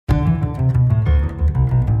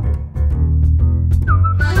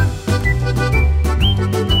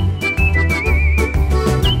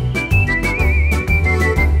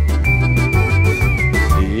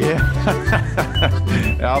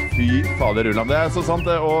Fy fader Ulland, det så sant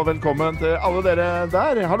det, og velkommen til alle dere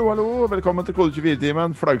der. Hallo, hallo, velkommen til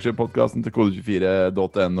Kode24-timen, flaggskip-podcasten til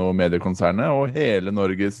kode24.no, mediekonsernet og hele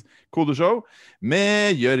Norges kodeshow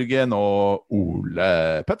med Jørgen og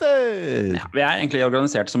Ole Petter. Ja, vi egentlig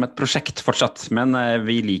organisert som et prosjekt fortsatt, men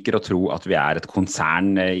vi liker å tro at vi et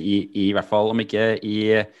konsern i hvert fall, om ikke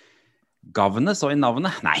i gavnet, så i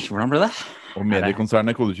navnet. Nei, hvordan ble det? Og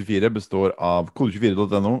mediekonsernet Kode24 består av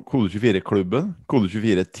kode24.no, Kode24-klubben,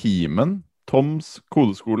 Kode24-teamen, Toms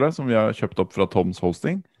kodeskole, som vi har kjøpt opp fra Toms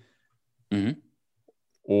hosting.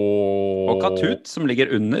 Og Katut, som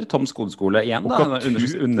ligger under Toms kodeskole igjen, da,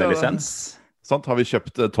 under lisens. Sant, har vi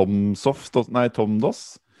kjøpt Tomsoft, nei,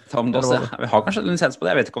 Tomdos? Tomdos, ja. Vi har kanskje en lisens på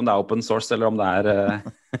det. Jeg vet ikke om det open source, eller om det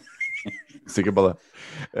Sikker på det.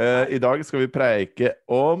 I dag skal vi preike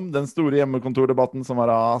om den store hjemmekontor-debatten som har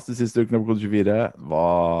rast de siste ukene på Kode24,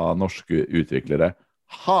 hva norske utviklere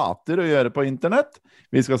hater å gjøre på internett.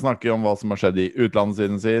 Vi skal snakke om hva som har skjedd i utlandet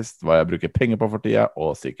siden sist, hva jeg bruker penger på for tida,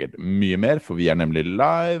 og sikkert mye mer, for vi nemlig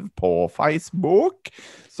live på Facebook.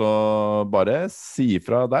 Så bare si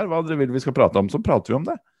fra der hva dere vil vi skal prate om, så prater vi om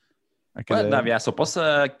det. Vi såpass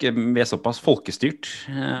folkestyrt.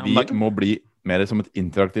 Vi må bli mer som et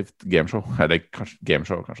interaktivt gameshow. Eller kanskje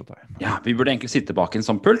gameshow, kanskje ta. Ja, vi burde egentlig sitte bak en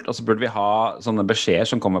sånn pult, og så burde vi ha sånne beskjeder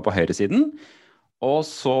som kommer på høyre siden. Og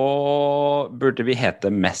så burde vi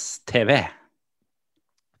hete Mest TV.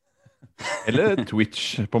 Eller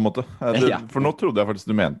Twitch, på en måte. For nå trodde jeg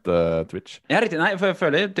faktisk du mente Twitch. Ja, riktig. Nei, for jeg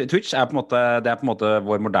føler Twitch på en måte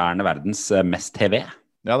vår moderne verdens Mest TV.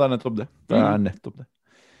 Ja, det nettopp det. Det nettopp det.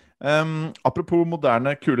 Apropos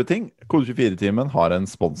moderne, kule ting. Kode24-timen har en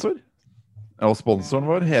sponsor. Og sponsoren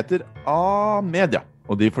vår heter A-Media,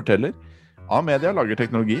 og de forteller A-Media lager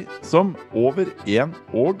teknologi som over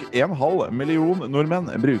 1,5 million nordmenn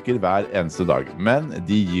bruker hver eneste dag. Men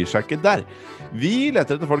de gir seg ikke der. Vi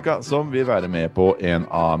leter etter folka som vil være med på en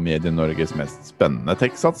av Medie-Norges mest spennende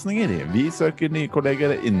tech-satsninger. Vi søker nye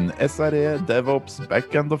kolleger innen SRE, DevOps,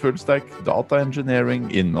 backend og fullstack, data engineering,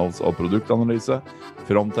 innholds- og produktanalyse,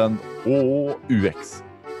 frontend og UX.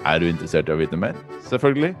 Du interessert i å vite mer?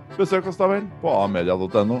 Selvfølgelig, besøk oss da vel på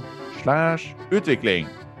amedia.no/utvikling.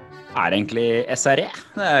 Egentlig SRE?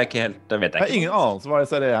 Det ikke helt, det vet jeg ikke. Jeg har ingen anelse hva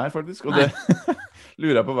SRE faktisk, og det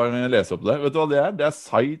lurer jeg på hver gang jeg leser opp det. Vet du hva det er? Det er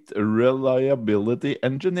Site Reliability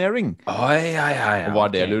Engineering. Oi. Og hva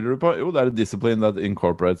det lurer du på? Jo, det a discipline that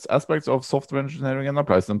incorporates aspects of software engineering and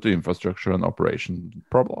applies them to infrastructure and operation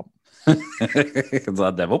problem. Så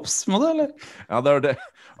DevOps må det, eller? Ja, det det.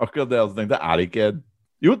 Akkurat det jeg tenkte. Det ikke...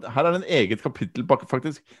 Jo, her en eget kapittel på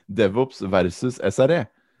faktisk DevOps versus SRE.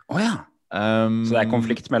 Ja. Så det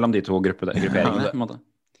konflikt mellom de to grupperingene, på en måte?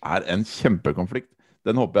 Det en kjempekonflikt.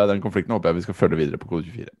 Den konflikten håper jeg vi skal følge videre på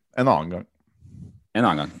Kode24. En annen gang. En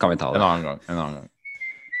annen gang kan vi ta det. En annen gang.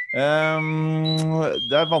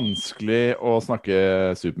 Det vanskelig å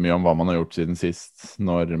snakke supermye om hva man har gjort siden sist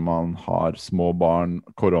når man har små barn,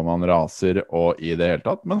 koronaen raser og i det hele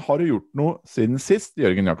tatt. Men har du gjort noe siden sist?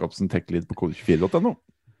 Jørgen Jakobsen, tech-lead på kode24.no.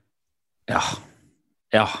 Ja,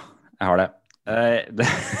 jeg har det. Det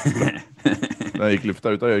gikk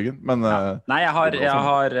lufta ut av Jørgen, men... Nei, jeg har det jo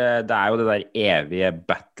det der evige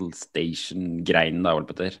battlestation-greien da, Ole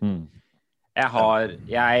Petter.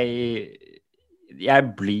 Jeg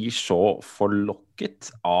blir så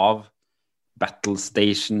forlokket av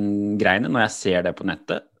battlestation-greiene når jeg ser det på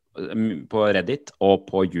nettet, på Reddit og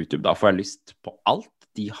på YouTube. Da får jeg lyst på alt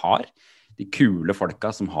de har. De kule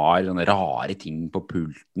folka som har sånne rare ting på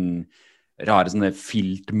pulten, rare sånne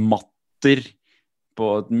filtmatter på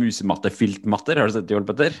musematte-filtmatter, har du sett det, Ole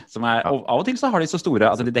Petter? Av og til så har de så store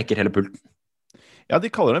at de dekker hele pulten. Ja, de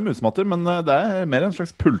kaller det musematter, men det mer en slags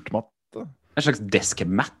pultmatte. En slags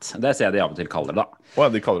deskmat, det ser jeg de av og til kaller det da. Ja,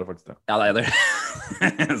 de kaller det faktisk det. Ja, det det.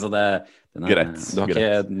 Så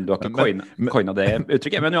greit. Du har ikke coina det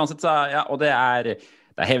uttrykket, men uansett så, ja, og det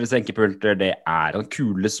hevesenkepulter, det sånne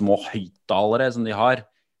kule små høyttalere som de har,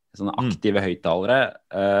 sånne aktive høyttalere,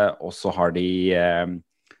 og så har de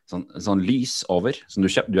sånn lys over, som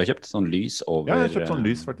du har kjøpt, sånn lys over... Ja, jeg har kjøpt sånn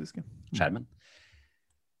lys faktisk. Skjermen.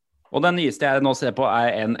 Og den nyeste jeg nå ser på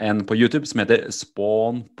en på YouTube som heter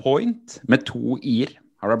Spawn Point, med 2 i-er.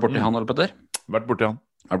 Har du vært borti han, Ole Petter? Vært borti han.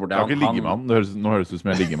 Jeg har ikke ligget med han. Nå høres det ut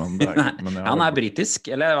som jeg ligger med han. Han britisk,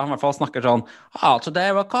 eller han i hvert fall snakker sånn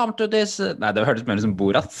today welcome to this... Nei, det høres mer som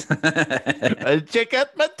Borat. Check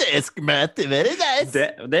out my desk, Matt. Very nice.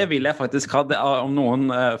 Det vil jeg faktisk ha. Om noen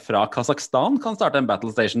fra Kazakhstan kan starte en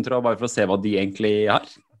battlestation, tror jeg, bare for å se hva de egentlig har.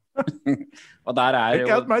 Og der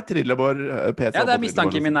Check out my trillebår PC. Ja, det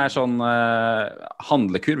mistanken min sånn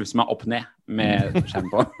handlekurv som opp ned med skjerm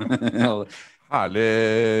på.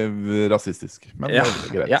 Herlig rasistisk, men det er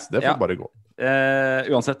greit. Det får bare gå.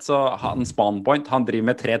 Uansett så han Spawnpoint, han driver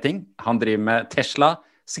med 3 ting. Han driver med Tesla,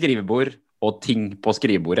 skrivebord og ting på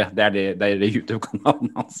skrivebordet. Det er det YouTube-kanalen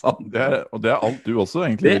hans. Og det er alt du også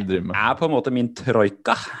egentlig vil drive med. Det er på en måte min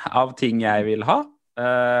troika av ting jeg vil ha.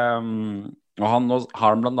 Og han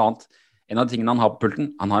har blant annet, en av tingene han har på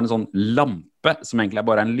pulten, han har en sånn lampe som egentlig er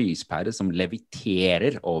bare en lyspære som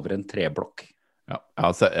leviterer over en treblokk. Ja,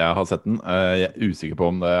 jeg har sett den. Jeg er usikker på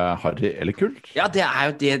om det er harry eller kult. Ja, det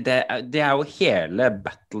er jo hele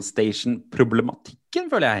battlestation-problematikken,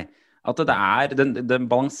 føler jeg. At den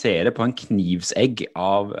balanserer på en knivsegg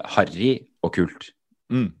av harry og kult.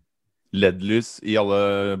 LED-lys i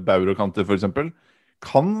alle bauer og kanter, for eksempel.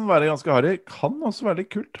 Kan være ganske harry, kan også være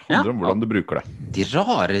litt kult. Handler om hvordan du bruker det. De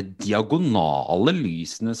rare diagonale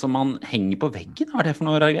lysene som man henger på veggen, hva er det for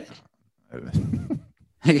noe greier?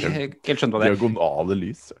 Helt skjønt hva det er. Diagonale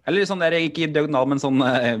lys. Eller sånn der, ikke diagonal, men sånn,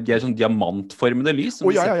 de er sånn diamantformede lys som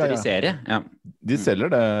de setter i serie. Ja. De selger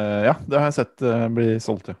det, ja, det har jeg sett bli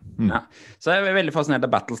solgt, ja. Så jeg er veldig fascinert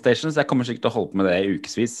av battlestations. Jeg kommer sikkert til å holde på med det i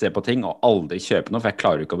ukesvis, se på ting og aldri kjøpe noe, for jeg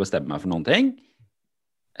klarer ikke å bestemme meg for noen ting.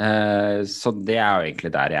 Så det er jo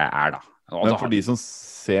egentlig der jeg er da. Men for de som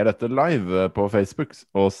ser dette live på Facebook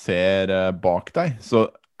og ser bak deg, så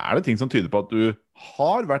er det ting som tyder på at du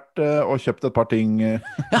har vært og kjøpt et par ting. Jeg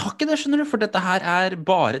har ikke det, skjønner du, for dette her er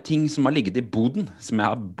bare ting som har ligget i boden, som jeg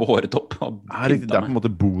har båret opp og det er på en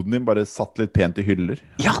måte boden din bare satt litt pent i hyller.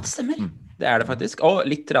 Ja, det stemmer. Det er det faktisk. Og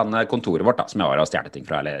litt kontoret vårt da, som jeg har stjålet ting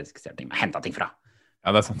fra, eller hentet ting fra. Ja,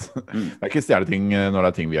 det er sant. Det er ikke stjæleting når det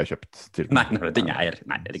er ting vi har kjøpt til. Nei, når det er ting jeg eier.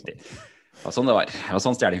 Nei, det er riktig. Det var sånn det var. Det var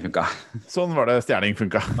sånn stjeling funket. Sånn var det stjeling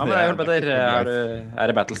funket. Ja, men Petter, er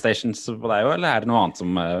det battlestations på deg også, eller er det noe annet som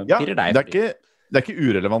pirrer deg? Det er ikke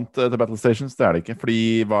urelevant til battlestations, det er det ikke. Fordi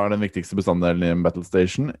hva er den viktigste bestanddelen i en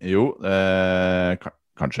battlestation? Jo,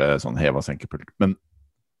 kanskje sånn hev- og senkepult. Men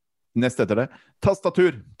nest etter det,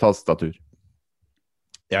 tastatur.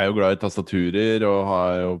 Jeg er jo glad i tastaturer, og har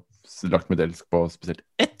jo lagt mitt elsk på spesielt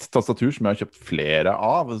ett tastatur som jeg har kjøpt flere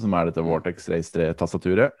av, som er dette Vortex Race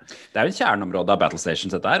 3-tastaturet. Det er jo en kjerneområde av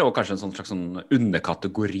battlestations dette her, og kanskje en slags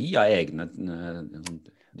underkategori av egne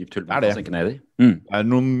dypt hull man kan senke ned i. Det er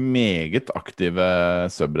noen meget aktive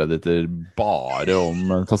subredditer bare om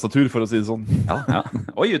tastatur, for å si det sånn. Ja.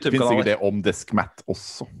 Og YouTube-kanaler. Det finnes sikkert det om deskmat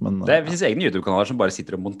også. Men, det finnes egne YouTube-kanaler som bare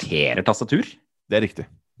sitter og monterer tastatur. Det er riktig.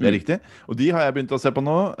 Og de har jeg begynt å se på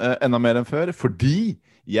nå, enda mer enn før, fordi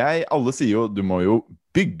alle sier jo, du må jo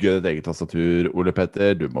bygge ditt eget tastatur, Ole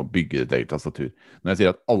Petter, du må bygge ditt eget tastatur. Når jeg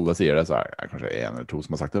sier at alle sier det, så er det kanskje 1 eller 2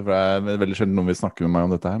 som har sagt det, for det er veldig sjelden noen vil snakke med meg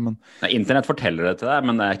om dette her, men... Nei, internett forteller det til deg,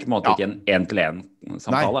 men det er ikke på en måte ikke en 1-til-1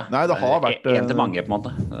 samtale. Nei, det har vært... 1 til mange, på en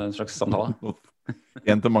måte, en slags samtale.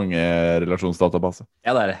 1 til mange relasjonsdatabase.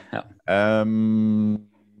 Ja, det er det, ja.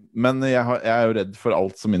 Men jeg er jo redd for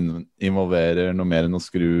alt som involverer noe mer enn å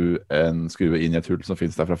skru inn i et hull som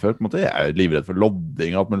finnes der fra før. På en måte. Jeg er livredd for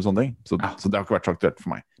lodding og alt mulig sånne ting. Så det har ikke vært så aktuelt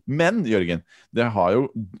for meg. Men, Jørgen, det har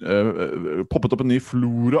jo poppet opp en ny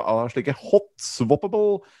flora av slike hot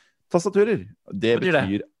swappable tastaturer. Det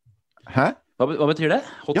betyr... Hæ? Hva betyr det?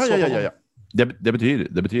 Hot swappable? Ja. Det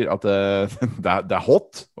betyr at det er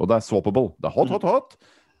hot, og det er swappable. Det er hot.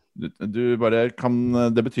 Du bare kan...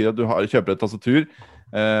 Det betyr at du kjøper et tastatur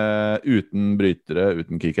uten brytere,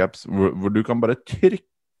 uten keycaps, hvor du kan bare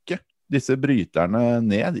trykke disse bryterne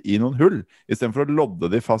ned i noen hull, i stedet for å lodde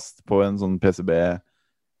de fast på en sånn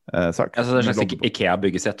PCB-sak. Altså det er en slags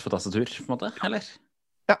IKEA-byggesett for tastatur, på en måte, eller?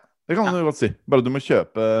 Ja, det kan du godt si. Bare du må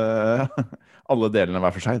kjøpe alle delene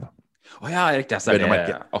hver for seg, da. Ja, riktig.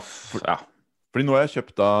 Fordi nå har jeg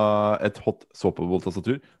kjøpt et hot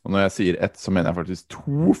swappable-tastatur, og når jeg sier ett, så mener jeg faktisk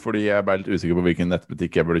 2, fordi jeg ble litt usikker på hvilken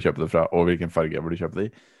nettbutikk jeg burde kjøpe det fra, og hvilken farge jeg burde kjøpe det i.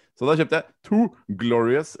 Så da kjøpte jeg 2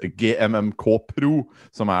 Glorious GMMK Pro,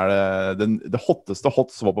 som er det hotteste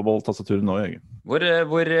hot swappable-tastaturet nå, Jørgen.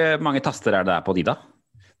 Hvor mange taster er det på de da?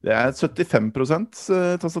 Det er 75%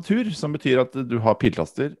 tastatur, som betyr at du har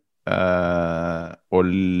piltaster,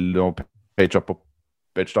 og page up og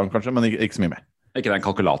page down kanskje, men ikke så mye mer. Ikke den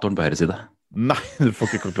kalkulatoren på høyre side? Nei, du får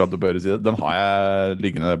ikke kalkulator på høyre side. Den har jeg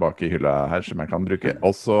liggende bak i hylla her, som jeg kan bruke.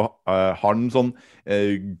 Og så har den sånn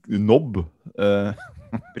knob.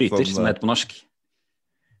 Bryter, sånn, som det heter på norsk.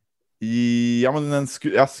 Ja, men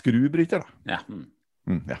skrubryter, da.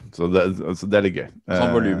 Ja, så det er litt gøy.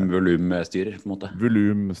 Sånn volumstyrer, på en måte.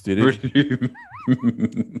 Volumstyrer.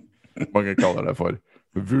 Mange kaller det for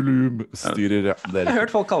volumstyrer, ja. Jeg har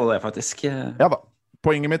hørt folk kalle det, faktisk. Ja da.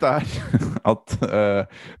 poenget mitt at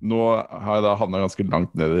nå har jeg da havnet ganske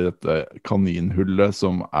langt ned i dette kaninhullet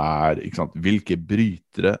som ikke sant, hvilke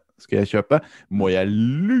brytere skal jeg kjøpe? Må jeg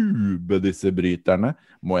lube disse bryterne?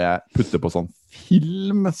 Må jeg putte på sånn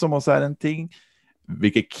film som også en ting?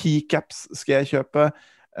 Hvilke keycaps skal jeg kjøpe?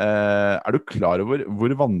 Du klar over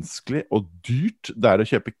hvor vanskelig og dyrt det å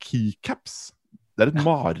kjøpe keycaps? Det et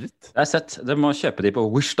mareritt. Jeg har sett, du må kjøpe de på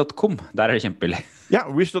wish.com. Der det kjempebillig. Ja,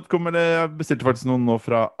 wish.com, eller jeg bestilte faktisk noen nå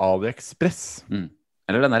fra AliExpress.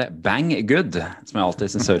 Eller den der Bang Good, som jeg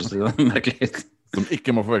alltid synes høres merkelig ut. Som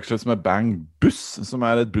ikke må forveksles med Bang Buss, som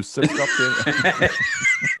et busselskap.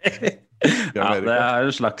 Ja, det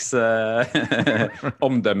en slags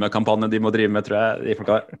omdømmekampanje de må drive med, tror jeg, de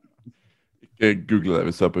folk har. Ikke google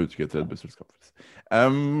det hvis du på utkikk etter et busselskap.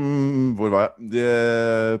 Hvor var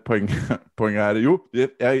jeg? Poenget jo,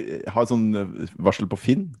 jeg har sånn varsel på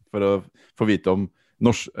Finn for å få vite om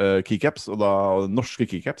keycaps, og da norske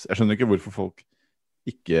keycaps. Jeg skjønner ikke hvorfor folk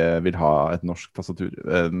ikke vil ha et norsk tastatur.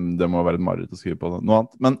 Det må være et mareritt å skrive på noe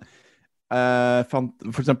annet. Men fant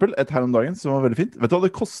for eksempel et her om dagen som var veldig fint. Vet du hva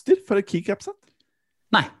det koster for et keycap-sett?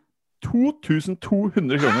 Nei.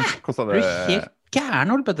 2200 kroner kostet det. Det helt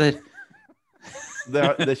gærne, Ole Petter.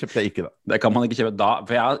 Det kjøpte jeg ikke da. Det kan man ikke kjøpe da,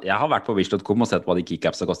 for jeg har vært på wish.com og sett hva de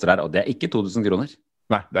keycapsa koster der, og det ikke 2000 kroner.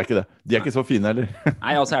 Nei, det ikke det. De ikke så fine heller.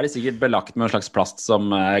 Nei, altså de sikkert belagt med en slags plast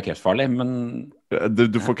som kreftfarlig, men...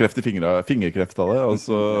 Du får kreft i fingerkreft av det, og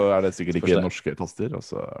så det sikkert ikke norske taster, og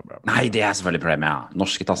så... Nei, det selvfølgelig problemet, ja.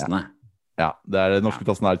 Norske tastene. Ja, det norske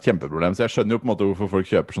tastene et kjempeproblem, så jeg skjønner jo på en måte hvorfor folk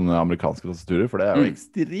kjøper sånne amerikanske tastaturer, for det jo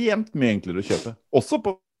ekstremt mye enklere å kjøpe. Også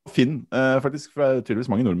på Finn, faktisk, for det tydeligvis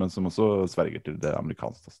mange nordmenn som også sverger til det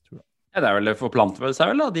amerikanske tastaturet. Ja, det vel forplantet seg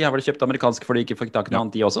vel da. De har vel kjøpt amerikanske fordi de ikke fikk tak i noe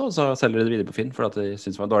annet de også, og så selger de det videre på Finn for at de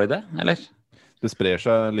synes det var en dårlig idé, eller? Det sprer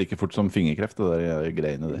seg like fort som fingerkreft, det der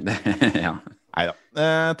greiene der. Ja. Neida.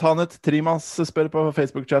 Tanet Trimas spør på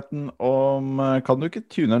Facebook-chatten om kan du ikke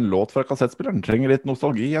tune en låt fra kassettspilleren? Trenger litt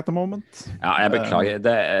nostalgi at the moment. Ja, jeg beklager.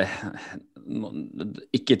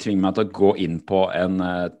 Ikke tving meg til å gå inn på en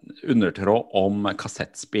undertråd om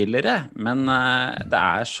kassettspillere, men det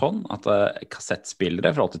sånn at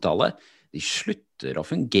kassettspillere fra 80-tallet, de slutter å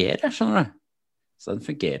fungere, skjønner du? Så den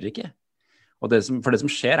fungerer ikke. Og det som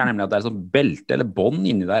skjer nemlig at det sånn belte eller bånd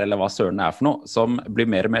inni der, eller hva søren det for noe, som blir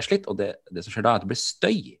mer og mer slitt, og det som skjer da at det blir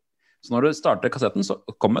støy. Så når du starter kassetten, så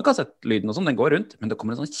kommer kassettlyden og sånn, den går rundt, men det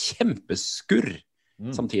kommer en sånn kjempeskurr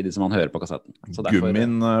samtidig som man hører på kassetten. Så derfor,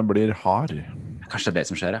 Gummien blir hard. Kanskje det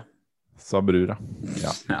som skjer, ja. Sa brura.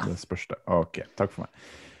 Ja, det spørs det. Ok, takk for meg.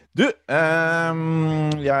 Du,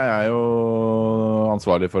 jeg jo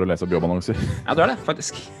ansvarlig for å lese opp jobbannonser. Ja, du det,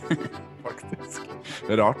 faktisk. Faktisk.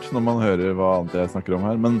 Rart når man hører hva annet jeg snakker om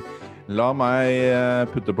her, men la meg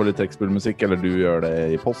putte på litt tekstspillmusikk, eller du gjør det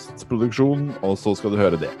i postproduksjon, og så skal du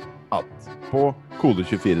høre det. At på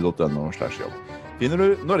kode24.no/jobb finner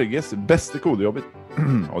du Norges beste kodejobber.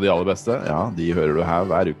 Og de aller beste, ja, de hører du her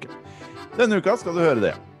hver uke. Denne uka skal du høre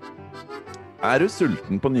det. Du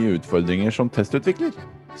sulten på nye utfordringer som testutvikler?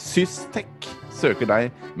 Systech søker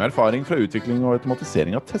deg med erfaring fra utvikling og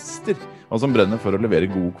automatisering av tester, og som brenner for å levere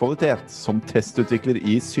god kvalitet. Som testutvikler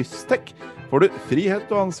i Systech får du frihet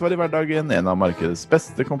og ansvar i hverdagen, en av markedets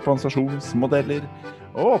beste kompensasjonsmodeller,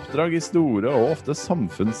 og oppdrag i store og ofte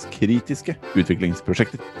samfunnskritiske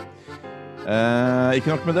utviklingsprosjekter. Ikke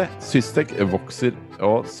nok med det, Systech vokser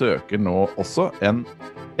og søker nå også en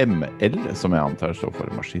ML, som jeg antar står for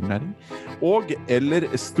maskinlæring, og eller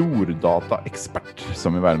stordataekspert,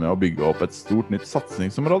 som vil være med å bygge opp et stort nytt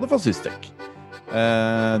satsingsområde for Systech.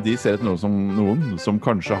 De ser etter noen som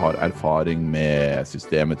kanskje har erfaring med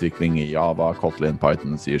systemutvikling i Java, Kotlin,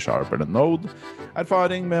 Python, C# eller Node,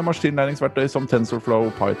 erfaring med maskinlæringsverktøy som TensorFlow,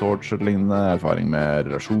 PyTorch og lignende, erfaring med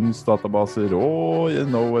relasjonsdatabaser og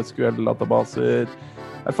NoSQL-databaser,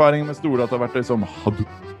 erfaring med stordataverktøy som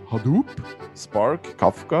Hadoop, Spark,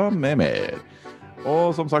 Kafka med mer.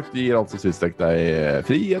 Og som sagt, de gir altså Systech deg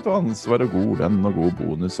frihet og ansvar og god lønn og god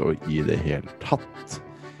bonus og i det hele tatt.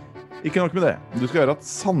 Ikke nok med det. Du skal høre at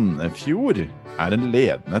Sandefjord en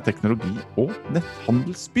ledende teknologi- og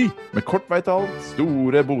netthandelsby med kort vei til alt,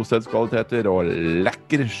 store bostedskvaliteter og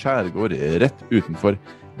lekker skjærgård rett utenfor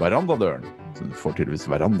verandadøren. Så du får tydeligvis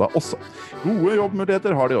veranda også. Gode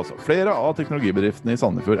jobbmuligheter har de også. Flere av teknologibedriftene i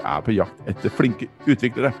Sandefjord på jakt etter flinke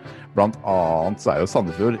utviklere. Blant annet så jo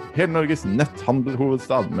Sandefjord hele Norges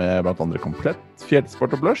netthandelhovedstad med blant andre komplett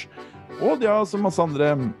fjellsport og blush. Og de har også masse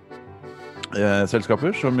andre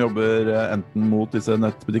selskaper som jobber enten mot disse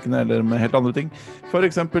nettbutikkene eller med helt andre ting. For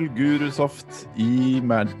eksempel Gurusoft,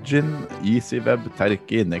 Imagine, EasyWeb,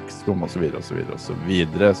 Terki, Nextcom og så videre og så videre og så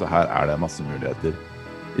videre. Så her det masse muligheter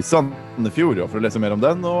i Sandefjord. Og for å lese mer om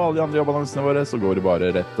den og alle de andre jobbannonsene våre, så går du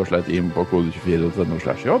bare rett og slett inn på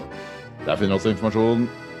kode24.no/jobb. Der finner du også informasjon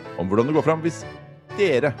om hvordan det går fram hvis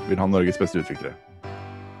dere vil ha Norges beste utviklere.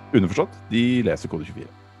 Underforstått, de leser kode 24.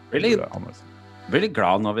 Veldig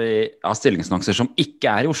glad når vi har stillingsannonser som ikke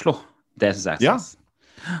er i Oslo. Det synes jeg er stas.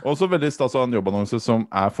 Og så veldig stas å ha en jobbannonse som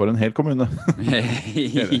er for en hel kommune.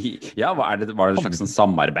 Ja, var det et slags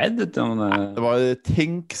samarbeid? Det var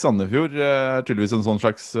Tenk Sandefjord, tydeligvis en sånn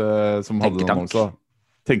slags som hadde en annonse.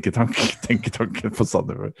 Tenketanken for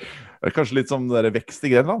Sandefjord. Det er kanskje litt som det der vekst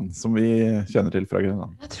i Grenland, som vi kjenner til fra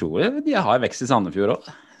Grenland. Jeg tror de har vekst i Sandefjord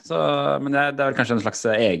også. Men det er kanskje en slags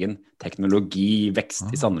egen teknologivekst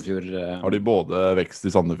i Sandefjord. Har de både vekst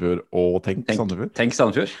i Sandefjord og Tenk Sandefjord? Tenk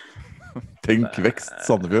Sandefjord. Tenk vekst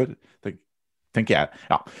Sandefjord, tenker jeg.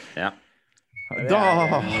 Ja. Da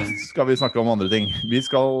skal vi snakke om andre ting. Vi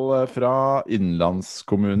skal fra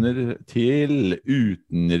innlandskommuner til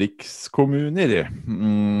utenrikskommuner.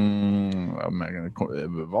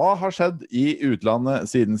 Hva har skjedd i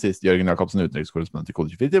utlandet siden sist? Jørgen Jakobsen, utenrikskorrespondent i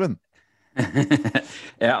Kode 24-timen.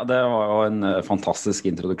 Ja, det var jo en fantastisk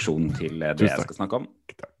introduksjon til det jeg skal snakke om.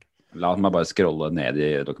 La meg bare scrolle ned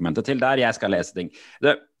i dokumentet til der jeg skal lese ting.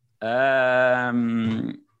 Da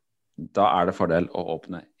er det fordel å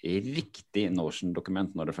åpne riktig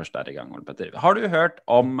Notion-dokument når det først er i gang, Ole Petter. Har du hørt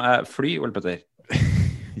om fly, Ole Petter?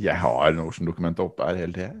 Jeg har Notion-dokumentet oppe her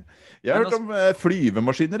hele tiden. Jeg har hørt om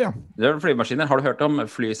flyvemaskiner, ja. Du har hørt om flyvemaskiner. Har du hørt om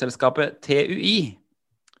flyselskapet TUI?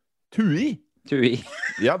 TUI?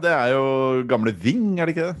 Ja, det er jo gamle Ving, er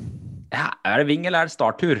det ikke det? Ja, er det Ving eller er det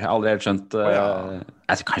Startur? Jeg har aldri helt skjønt.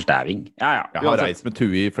 Jeg tror kanskje det er Ving. Ja. Jeg har reist med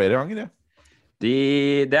TUI flere ganger, ja.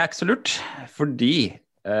 Det er ikke så lurt, fordi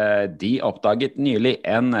de oppdaget nylig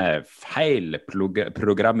en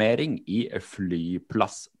feilprogrammering i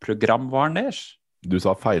flyplassprogramvaren deres. Du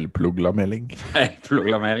sa feilprogrammering.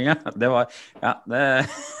 Feilprogrammering, ja. Det var, ja, jeg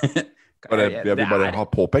vil bare ha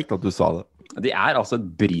påpekt at du sa det. De er altså et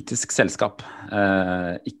britisk selskap,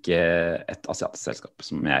 ikke et asiatisk selskap,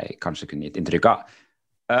 som jeg kanskje kunne gitt inntrykk av.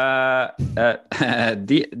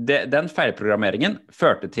 Den feilprogrammeringen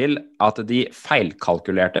førte til at de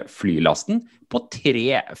feilkalkulerte flylasten på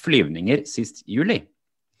 3 flyvninger sist juli.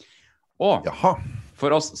 Og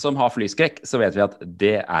for oss som har flyskrekk, så vet vi at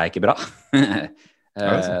det er ikke bra. Det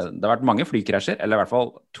har vært mange flykrasjer, eller i hvert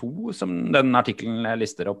fall 2 som den artikkelen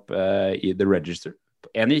lister opp i The Register.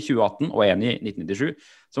 En i 2018 og en i 1997,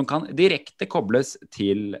 som kan direkte kobles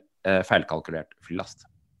til feilkalkulert flylast.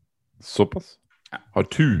 Såpass? Har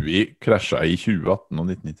TUI krasjet i 2018 og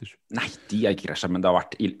 1997? Nei, de har ikke krasjet, men det har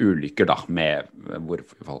vært ulykker da, hvor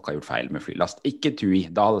folk har gjort feil med flylast. Ikke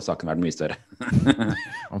TUI, da hadde saken vært mye større.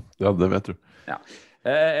 Ja, det vet du. Ja.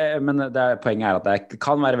 Men poenget er at det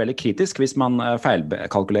kan være veldig kritisk hvis man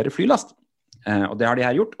feilkalkulerer flylast. Og det har de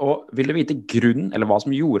her gjort, og vil du vite grunnen, eller hva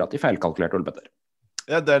som gjorde at de feilkalkulerte, Ole Petter?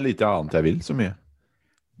 Ja, det er lite annet jeg vil så mye.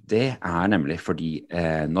 Det er nemlig fordi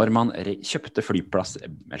når man kjøpte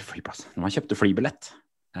når man kjøpte flybillett,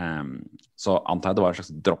 så antar jeg det var en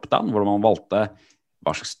slags drop-down, hvor man valgte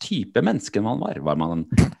hva slags type menneske man var. Var man en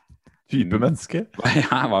type menneske?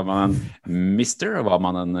 Ja, var man en mister, var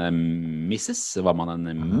man en missus, var man en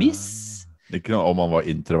miss? Ikke noe om man var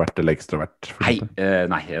introvert eller ekstrovert? Nei,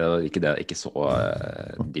 ikke det, ikke så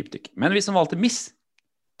dypdykk. Men hvis man valgte miss,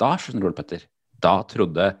 da skjønner du, Ole Petter, da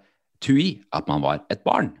trodde TUI at man var et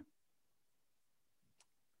barn.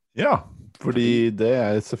 Ja, fordi det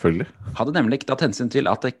er selvfølgelig. Hadde nemlig ikke tatt hensyn til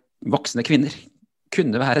at voksne kvinner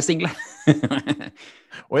kunne være single.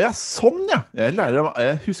 Ja, sånn ja. Jeg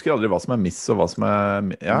husker aldri hva som er miss og hva som er...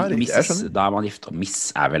 Ja, miss, da er man gift, og miss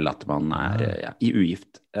er vel at man er i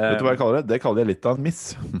ugift. Vet du hva jeg kaller det? Det kaller jeg litt av en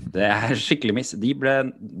miss. Det er skikkelig miss. De ble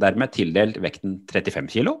dermed tildelt vekten 35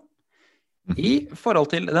 kilo, i forhold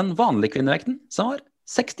til den vanlige kvinnevekten, som var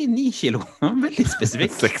 69 kilo. Veldig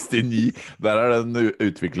spesifikt. 69? Der er den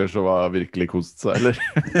utvikler som var virkelig kost seg, eller?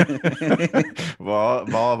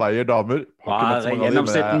 Hva veier damer? Hva er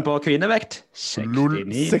gjennomsnitten på kvinnevekt?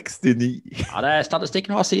 69. 69. Ja,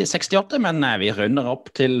 statistikken var sier 68, men vi runder opp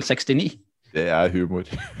til 69. Det er humor.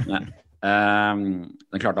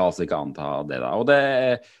 Den klarte altså ikke å anta det da. Og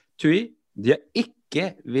TUI, de har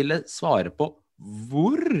ikke ville svare på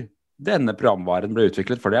hvor denne programvaren ble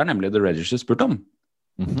utviklet, for det er nemlig The Register spurt om.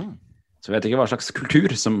 Så jeg vet ikke hva slags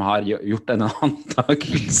kultur som har gjort denne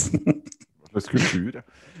antakelsen. Hva slags kultur, ja.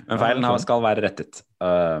 Men feilen skal være rettet.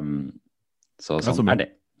 Så sånn er det.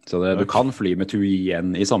 Så du kan fly med TUI igjen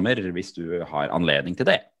i sommer hvis du har anledning til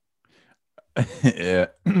det. Og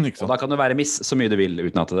da kan du være miss så mye du vil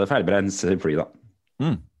uten at det feilbrenns fly da.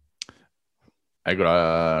 Jeg er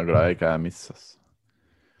glad jeg ikke er miss, altså.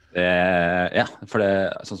 Ja, for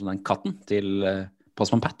det sånn som den katten til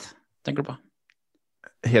Postman Pat, tenker du på?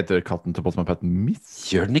 Heter katten til Postman Pat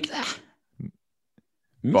Miss? Gjør den ikke det?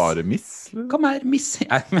 Miss? Bare Miss? Eller? Kom her, Miss.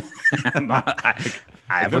 Nei,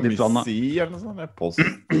 jeg får ditt plan da. Missy eller noe sånt.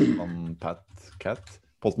 Postman Pat Cat.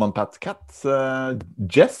 Postman Pat Cat.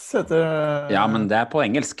 Jess heter... Ja, men det på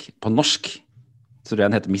engelsk. På norsk så tror jeg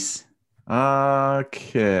den heter Miss. Ok,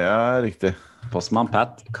 ja, riktig. Postman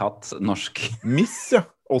Pat, katt, norsk. Miss, ja.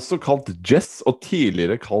 Også kalt Jess, og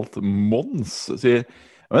tidligere kalt Mons. Det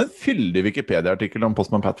var en fyldig Wikipedia-artikkel om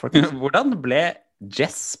Postman Pat, faktisk. Hvordan ble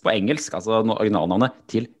Jess på engelsk, altså originalnavnet,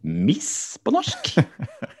 til Miss på norsk?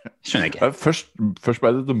 Skjønner jeg ikke. Først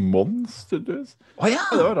ble det The Mons, tydeligvis. Åja! Ja,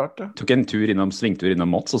 det var rart, det. Tok en svingtur innom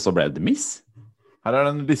Mons, og så ble det Miss. Her er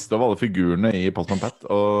det en liste av alle figurene i Postman Pat,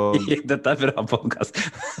 og... Dette bra podcast.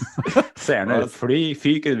 Seerne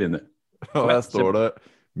fyker vinner. Og der står det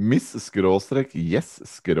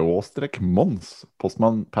Miss-Yes-Mons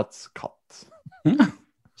Postman Pats katt.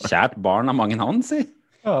 Kjært barn av mange navn, si.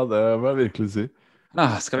 Ja, det må jeg virkelig si.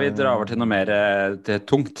 Skal vi dra over til noe mer til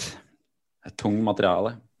tungt? Et tung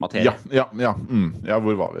materie. Ja,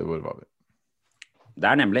 hvor var vi?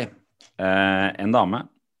 Det nemlig en dame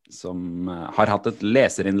som har hatt et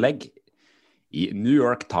leserinnlegg i New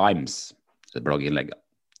York Times, et blogginnlegg.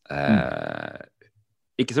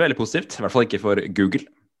 Ikke så veldig positivt, i hvert fall ikke for Google.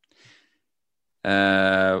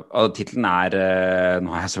 Og titlen nå har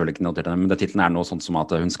jeg selvfølgelig ikke notert den, men titlen noe sånt som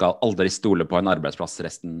at hun skal aldri stole på en arbeidsplass til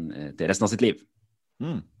resten av sitt liv.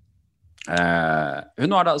 Hun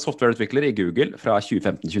var da softwareutvikler i Google fra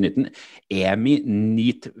 2015-2019. Amy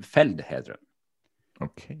Neatfeld heter hun.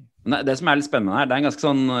 Okay. Det som litt spennende her, det en ganske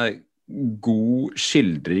sånn god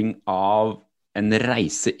skildring av en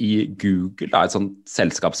reise i Google, da, et sånt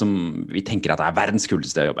selskap som vi tenker at verdens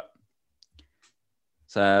kuleste sted å jobbe.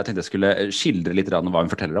 Så jeg tenkte jeg skulle skildre litt hva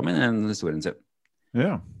hun forteller om i historien sin.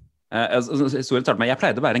 Ja. Historien starter med, jeg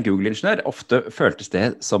pleide å være en Google-ingeniør. Ofte føltes det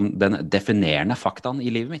som den definerende faktaen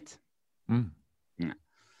i livet mitt.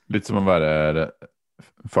 Litt som å være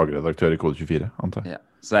fagredaktør i Kode 24, antar jeg. Ja.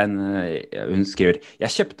 Så hun skriver,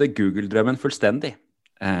 jeg kjøpte Google-drømmen fullstendig.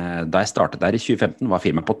 Da jeg startet der i 2015 var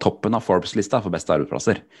firmaet på toppen av Forbes-lista for beste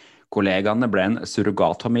arbeidsplasser. Kollegaene ble en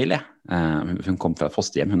surrogatfamilie. Hun kom fra et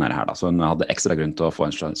fosterhjem, hun her da, så hun hadde ekstra grunn til å få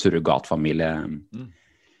en surrogatfamilie.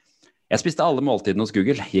 Jeg spiste alle måltidene hos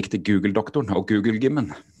Google, gikk til Google-doktoren og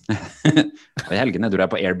Google-gymmen. Og i helgene dro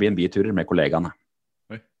jeg på Airbnb-turer med kollegaene.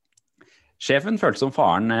 Sjefen følte som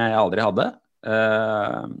faren jeg aldri hadde,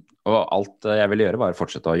 og alt jeg ville gjøre var å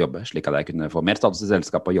fortsette å jobbe, slik at jeg kunne få mer status i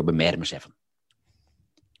selskapet og jobbe mer med sjefen.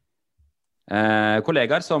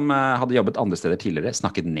 Kollegaer som hadde jobbet andre steder tidligere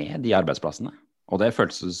snakket ned de arbeidsplassene, og det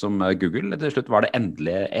føltes som Google til slutt var det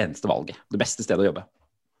eneste valget, det beste stedet å jobbe.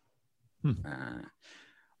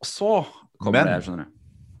 Og så kommer det, skjønner du.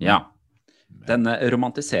 Ja, denne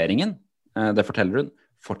romantiseringen, det forteller hun,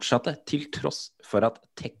 fortsatte til tross for at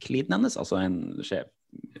tech-leaden hennes, altså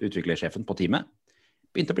utviklersjefen på teamet,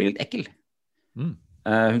 begynte å bli litt ekkel.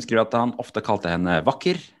 Hun skriver at han ofte kalte henne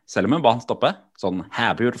vakker, selv om hun ba han stoppe, sånn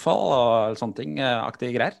 «how beautiful» og sånne ting,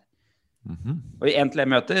 aktige greier. Og i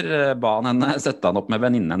en-til-en-møter ba han henne sette han opp med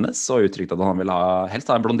venninnen hennes, og uttrykte at han ville helst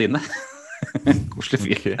ha en blondine. Koselig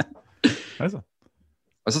fyr.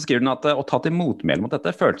 Og så skriver hun at å ta til motmæle mot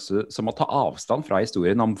dette føltes som å ta avstand fra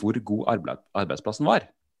historien om hvor god arbeidsplassen var.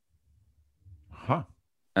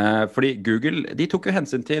 Fordi Google, de tok jo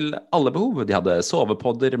hensyn til alle behov. De hadde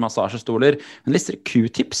sovepodder, massasjestoler. Hun lister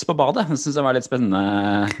Q-tips på badet. Jeg synes det var litt spennende.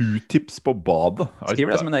 Q-tips på badet?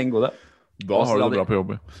 Skriver det som en egen gode. Da har du det bra på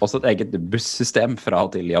jobb. Også et eget bussystem fra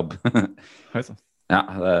og til jobb. Hei sann. Ja,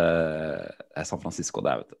 det San Francisco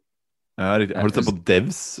det, vet du. Ja, riktig. Har du sett på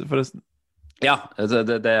Devs, forresten? Ja,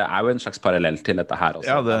 det jo en slags parallell til dette her også.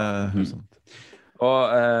 Ja, det sant.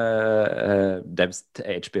 Og Devs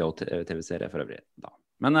HBO-TV-serie for øvrig da.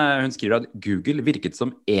 Men hun skriver at Google virket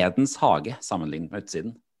som Edens hage sammenlignet med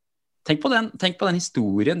utsiden. Tenk på den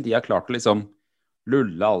historien de har klart å liksom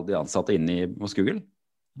lulle alle de ansatte inn i hos Google.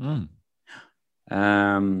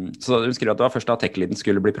 Så hun skriver at det var først da tech-leaden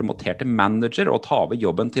skulle bli promotert til manager og ta over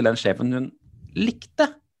jobben til den sjefen hun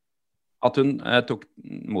likte. At hun tok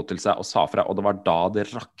mot til seg og sa fra, og det var da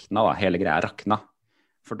det rakna, da, hele greia rakna.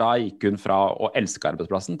 For da gikk hun fra å elske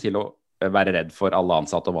arbeidsplassen til å være redd for alle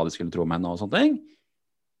ansatte og hva de skulle tro om henne og sånne ting.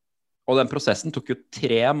 Og den prosessen tok jo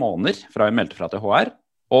 3 måneder fra hun meldte fra til HR,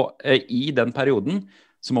 og i den perioden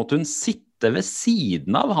så måtte hun sitte ved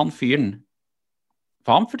siden av han fyren.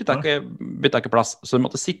 For han bytta ikke plass, så hun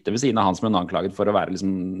måtte sitte ved siden av han som hun anklaget for å være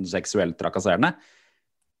liksom seksuelt trakasserende,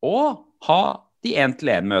 og ha de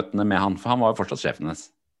 1-til-1-møtene med han, for han var jo fortsatt sjefen hennes.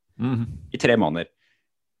 I 3 måneder.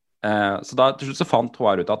 Så da til slutt så fant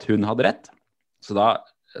HR ut at hun hadde rett. Så da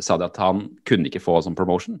sa de at han kunne ikke få sånn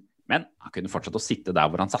promotion, men han kunne fortsette å sitte der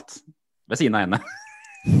hvor han satt, ved siden av henne.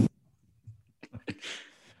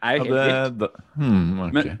 Det er jo helt vilt.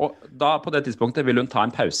 Okay. Men og da på det tidspunktet ville hun ta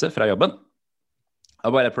en pause fra jobben. Det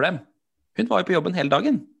var bare et problem. Hun var jo på jobben hele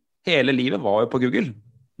dagen. Hele livet var jo på Google.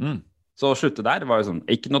 Så å slutte der var jo sånn,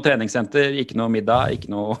 ikke noe treningssenter, ikke noe middag, ikke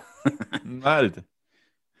noe... Nei, riktig.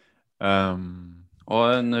 Og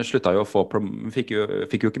hun sluttet jo å få, fikk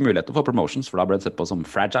jo ikke mulighet til å få promotions, for da ble det sett på som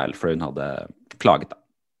fragile, for hun hadde klaget da.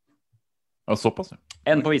 Ja, såpass, ja.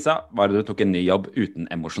 Enden på visa var at du tok en ny jobb uten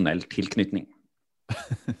emosjonell tilknytning.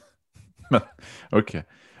 Men, ok.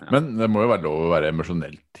 Men det må jo være lov å være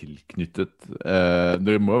emosjonelt tilknyttet.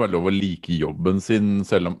 Det må jo være lov å like jobben sin,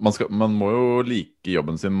 selv om man må jo like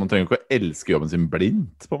jobben sin, man trenger ikke å elske jobben sin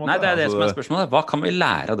blindt, på en måte. Nei, det er det som er spørsmålet. Hva kan vi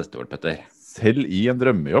lære av dette, Ole Petter? Selv i en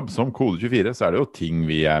drømmejobb som Kode 24, så er det jo ting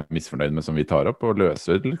vi er misfornøyd med som vi tar opp og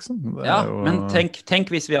løser, liksom. Men tenk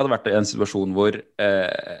hvis vi hadde vært i en situasjon hvor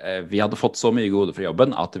vi hadde fått så mye gode fra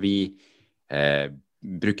jobben at vi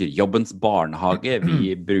bruker jobbens barnehage,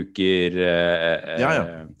 vi bruker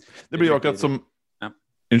Det blir jo akkurat som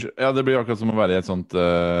det blir akkurat som å være i et sånt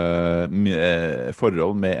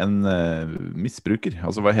forhold med en misbruker.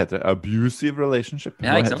 Altså, hva heter det? Abusive relationship.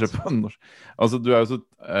 Ja, ikke sant? Hva heter det på norsk? Altså, du er jo så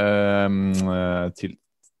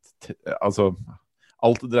altså,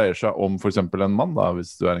 alt dreier seg om for eksempel en mann, da,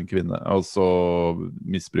 hvis du er en kvinne, og så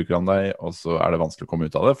misbruker han deg, og så er det vanskelig å komme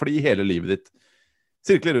ut av det, fordi hele livet ditt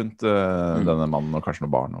sirkler rundt denne mannen og kanskje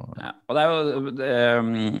noen barn. Ja, og det er jo,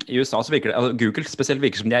 i USA så virker det, altså Google spesielt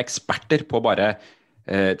virker som de er eksperter på bare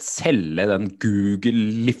selge den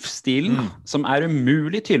Google-livsstilen, som er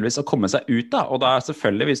umulig tydeligvis å komme seg ut av, og da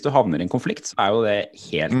selvfølgelig, hvis du havner i en konflikt, så er jo det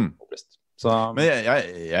helt håpløst. Men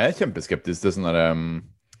jeg er kjempeskeptisk til sånn der,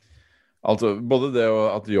 altså både det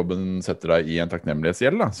at jobben setter deg i en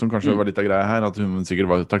takknemlighetsgjeld, da, som kanskje var litt av greia her, at hun sikkert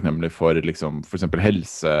var takknemlig for liksom, for eksempel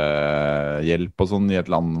helsehjelp og sånn i et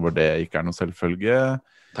land hvor det ikke er noe selvfølge.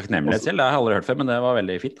 Takknemlighetsgjeld, det har jeg aldri hørt før, men det var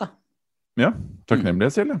veldig fint da. Ja,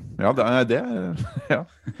 takknemlighetsgjeld, ja.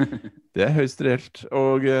 Det er høyst reelt.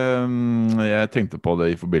 Og jeg tenkte på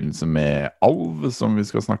det i forbindelse med Alv, som vi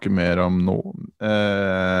skal snakke mer om nå,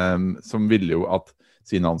 som ville jo at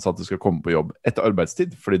sine ansatte skal komme på jobb etter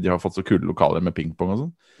arbeidstid, fordi de har fått så kule lokaler med pingpong og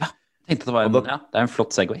sånn. Ja, jeg tenkte det er en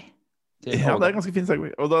flott segway. Ja, det er en ganske fin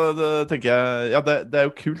segway. Og da tenker jeg, ja, det er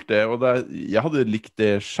jo kult det, og jeg hadde likt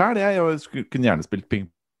det selv, og jeg kunne gjerne spilt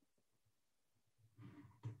pingpong.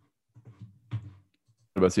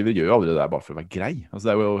 Arbeidsgiver gjør jo aldri det der bare for å være grei. Altså,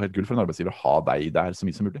 det er jo helt gull for en arbeidsgiver å ha deg der så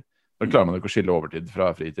mye som mulig. Da klarer man jo ikke å skille overtid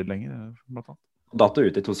fra fritid lenger, blant annet. Dato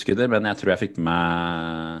ut i 2 sekunder, men jeg tror jeg fikk med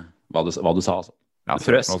hva du sa, altså. Ja,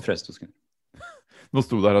 frøs 2 sekunder. Nå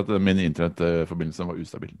sto det her at min internettforbindelse var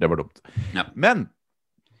ustabil. Det var dumt. Ja. Men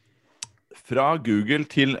fra Google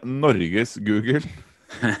til Norges Google.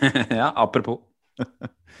 Ja, apropos.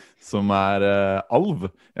 Som er Alv.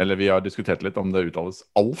 Eller vi har diskutert litt om det uttales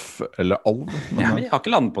Alf eller Alv. Ja, vi har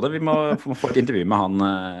ikke landet på det. Vi må få et intervju med han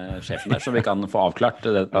sjefen der, så vi kan få avklart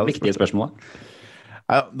det viktige spørsmålet.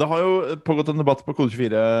 Ja, det har jo pågått en debatt på Kode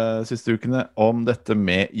 24 siste ukene om dette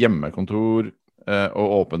med hjemmekontor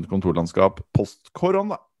og åpent kontorlandskap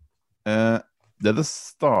post-korona. Det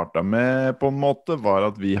startet med på en måte var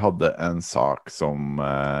at vi hadde en sak som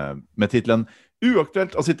med titelen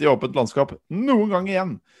 «Uaktuelt å sitte i åpent landskap noen gang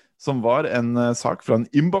igjen», som var en sak fra en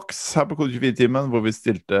inbox her på Kode 24-timen, hvor vi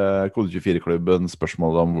stilte Kode 24-klubben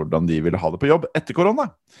spørsmål om hvordan de ville ha det på jobb etter korona.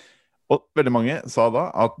 Og veldig mange sa da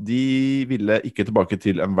at de ville ikke tilbake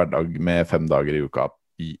til en hverdag med 5 dager i uka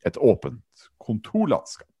i et åpent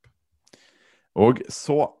kontorlandskap. Og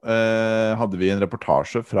så hadde vi en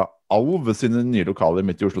reportasje fra Alv sine nye lokaler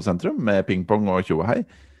midt i Oslo sentrum, med pingpong og tjo og hei,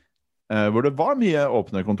 hvor det var mye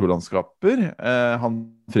åpne kontorlandskaper.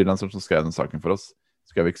 Han freelanceren som skrev den saken for oss,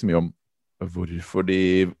 skrev ikke så mye om hvorfor de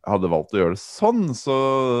hadde valgt å gjøre det sånn, så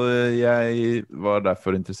jeg var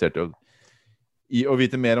derfor interessert i å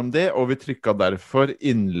vite mer om det, og vi trykket derfor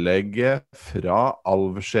innlegget fra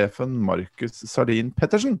Alv-sjefen Markus Sardin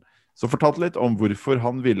Pettersen, som fortalte litt om hvorfor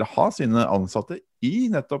han ville ha sine ansatte i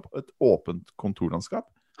nettopp et åpent kontorlandskap.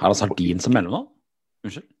 Har han Sardin som mellomnavn?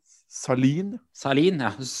 Unnskyld? Salin,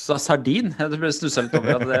 ja. Sardin? Jeg stusset litt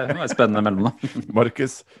over at det var et spennende mellomnavn.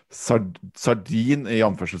 Markus Sardin i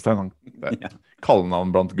anførselstegn.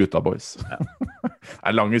 Kallenavn blant gutta boys. Ja. Det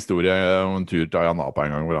er en lang historie om en tur til Ayanapa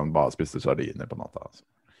en gang, hvor han bare spiste sardiner på natta. Altså.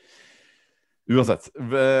 Uansett,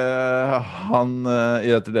 i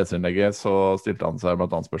dette leserinnlegget så stilte han seg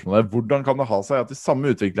blant annet spørsmålet: hvordan kan det ha seg at de samme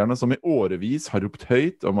utviklerne som i årevis har ropt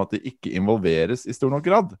høyt om at de ikke involveres i stor nok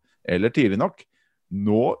grad, eller tidlig nok,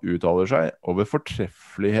 nå uttaler seg over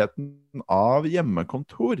fortreffeligheten av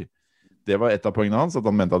hjemmekontor. Det var et av poengene hans, at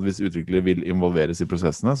han mente at hvis utviklere vil involveres i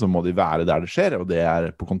prosessene, så må de være der det skjer, og det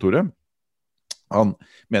på kontoret. Han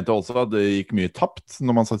mente også at det gikk mye tapt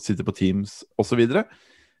når man sitter på Teams og så videre.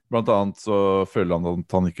 Blant annet så føler han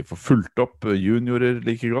at han ikke får fulgt opp juniorer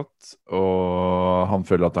like godt, og han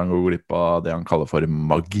føler at han går glipp av det han kaller for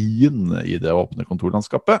magien i det åpne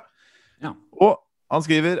kontorlandskapet. Ja. Og han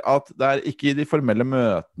skriver at det ikke i de formelle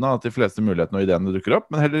møtene at de fleste mulighetene og ideene dukker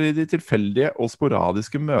opp, men heller i de tilfeldige og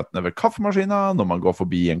sporadiske møtene ved kaffemaskina, når man går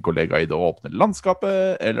forbi en kollega i det åpne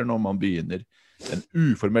landskapet, eller når man begynner den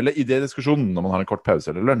uformelle idédiskusjonen når man har en kort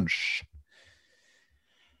pause eller lunsj.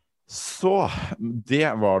 Så det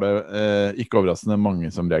var det ikke overraskende mange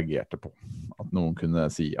som reagerte på. At noen kunne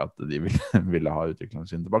si at de ville ha utvikleren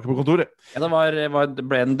sin tilbake på kontoret. Ja, det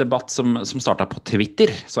ble en debatt som startet på Twitter,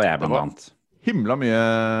 så jeg blant annet. Himla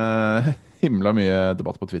mye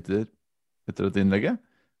debatt på Twitter etter dette innlegget.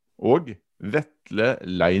 Og Vetle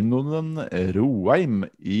Leinonen Roheim,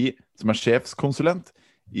 som sjefskonsulent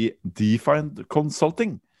i Defined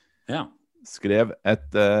Consulting, skrev et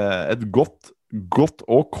godt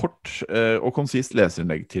og kort og konsist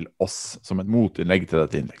leserinnlegg til oss, som et motinnlegg til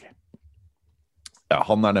dette innlegget. Ja,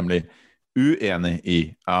 han nemlig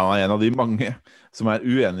uenig han en av de mange som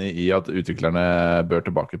uenig i at utviklerne bør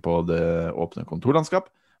tilbake på det åpne kontorlandskap.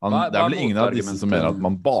 Det vel ingen av disse som mener at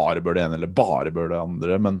man bare bør det ene eller bare bør det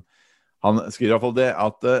andre, men han skriver i hvert fall det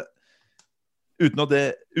at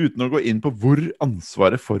uten å gå inn på hvor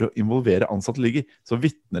ansvaret for å involvere ansatte ligger, så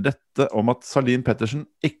vittner dette om at Salin Pettersen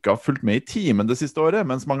ikke har fulgt med i timen det siste året,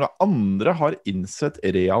 mens mange andre har innsett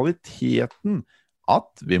realiteten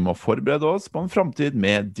at vi må forberede oss på en fremtid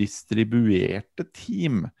med distribuerte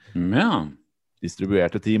team. Ja.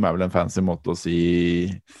 Distribuerte team vel en fancy måte å si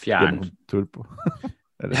hjemmekontor på.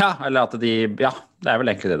 eller at det vel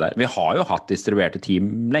egentlig det der. Vi har jo hatt distribuerte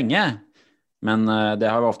team lenge, men det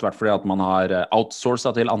har jo ofte vært fordi at man har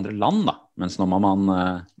outsourcet til andre land, da. Mens nå må man...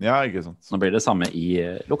 ikke sant. Nå blir det samme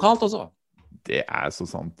lokalt også. Det så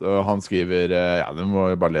sant. Han skriver, du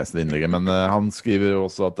må jo bare lese det innlegget, men han skriver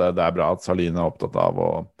også at det bra at Saline opptatt av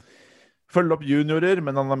å følge opp juniorer,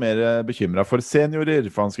 men han mer bekymret for seniorer,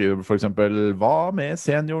 for han skriver for eksempel, hva med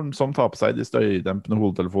senioren som tar på seg de støydempende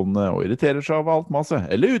hodetelefonene og irriterer seg av alt masse,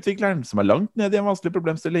 eller utvikleren som langt nede i en vanskelig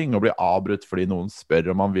problemstilling og blir avbrutt fordi noen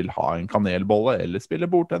spør om han vil ha en kanelbolle eller spille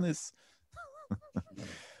bordtennis.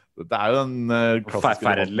 Det jo en klassisk...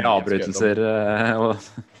 Forferdelige avbrytelser å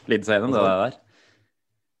lide seg gjennom det der.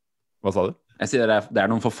 Hva sa du? Jeg sier det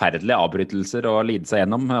noen forferdelige avbrytelser å lide seg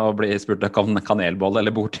gjennom og bli spurt om kanelbolle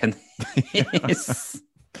eller bordtennis.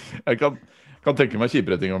 Jeg kan tenke meg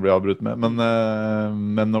kjipere ting å bli avbrutt med,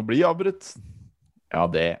 men å bli avbrutt,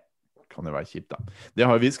 det kan jo være kjipt da. Det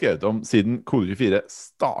har vi skrevet om siden Kode 24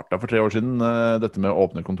 startet for 3 år siden, dette med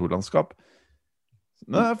åpne kontorlandskap.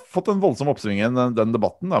 Det har fått en voldsom oppsving i den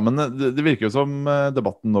debatten da, men det virker jo som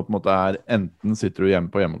debatten nå på en måte enten sitter du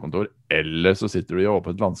hjemme på hjemmekontor, eller så sitter du i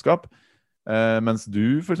åpent landskap. Mens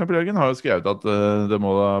du, for eksempel Jørgen, har jo skrevet at det må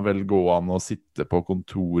da vel gå an å sitte på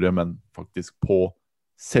kontoret, men faktisk på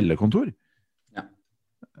cellekontor. Ja.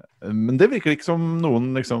 Men det virker ikke som noen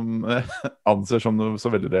liksom anser som noe så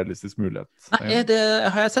veldig realistisk mulighet. Nei, det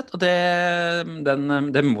har jeg sett, og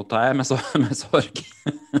det mottar jeg med sorg.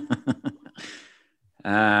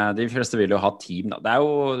 De fleste vil jo ha team da.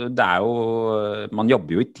 Det er jo man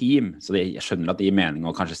jobber jo i team, så jeg skjønner at det gir mening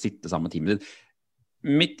å kanskje sitte sammen med teamet sitt.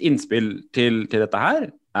 Mitt innspill til dette her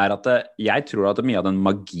at jeg tror at mye av den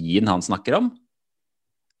magien han snakker om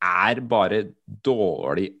bare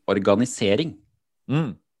dårlig organisering.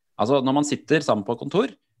 Altså når man sitter sammen på kontor,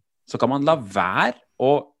 så kan man la være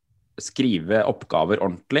å skrive oppgaver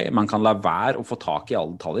ordentlig, man kan la være å få tak i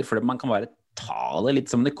alle detaljer, for man kan bare ta det litt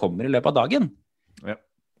som det kommer i løpet av dagen. Ja.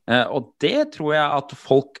 Og det tror jeg at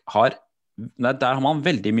folk har, der har man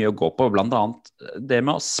veldig mye å gå på, blant annet det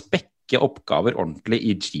med å spekke oppgaver ordentlig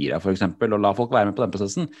i Jira for eksempel, og la folk være med på den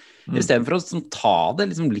prosessen. I stedet for å ta det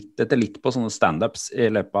liksom litt etter litt på sånne stand-ups i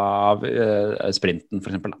løpet av sprinten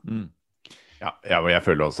for eksempel. Og jeg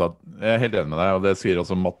føler også at jeg helt enig med deg, og det sier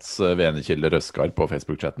også Mats Venekilde Røskar på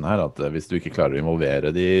Facebook-chatten her, at hvis du ikke klarer å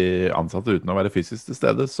involvere de ansatte uten å være fysisk til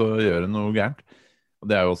stede, så gjør det noe gærent.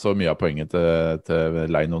 Og det jo også mye av poenget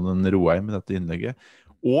til Leinonen Roheim i dette innlegget.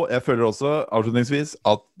 Og jeg føler også, avslutningsvis,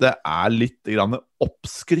 at det litt grann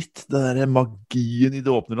oppskritt, det der magien i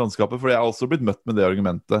det åpne landskapet, for jeg har også blitt møtt med det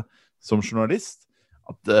argumentet som journalist,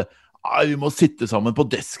 at vi må sitte sammen på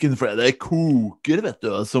desken, for det koker, vet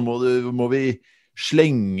du, så må vi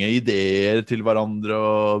slenge ideer til hverandre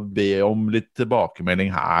og be om litt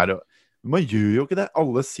tilbakemelding her. Men man gjør jo ikke det,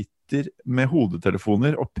 alle sitter sitter med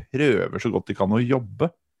hodetelefoner og prøver så godt de kan å jobbe.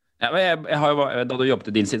 Ja, da du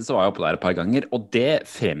jobbet i din side, så var jeg oppe der et par ganger, og det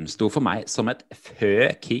fremsto for meg som et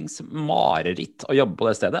fuckings mareritt å jobbe på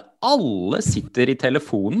det stedet. Alle sitter i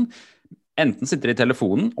telefonen, enten sitter de i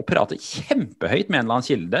telefonen og prater kjempehøyt med en eller annen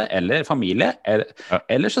kilde eller familie,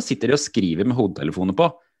 eller så sitter de og skriver med hodetelefoner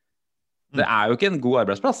på. Det er jo ikke en god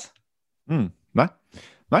arbeidsplass. Nei,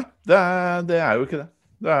 det er jo ikke det.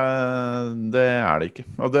 Det er det ikke.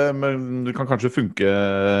 Og det kan kanskje funke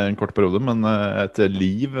en kort periode, men et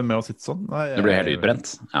liv med å sitte sånn nei, Du blir helt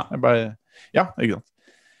utbrent. Ja, ikke sant.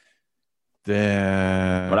 Det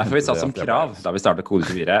var derfor vi satt som krav da vi startet Kode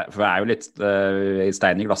 24. For det er jo litt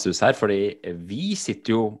stein i glasshus her, fordi vi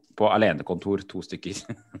sitter jo på alenekontor 2 stykker.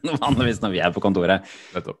 Vanligvis når vi er på kontoret.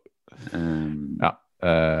 Nettopp.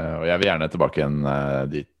 Og jeg vil gjerne tilbake igjen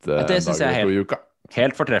dit det synes jeg er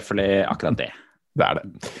helt fortreffelig akkurat det. Det er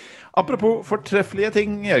det. Apropos fortreffelige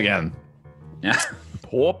ting, Jørgen. Ja.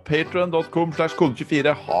 På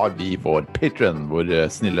patreon.com/kode24 har vi vår Patreon, hvor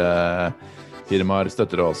snille firmaer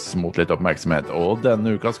støtter oss mot litt oppmerksomhet. Og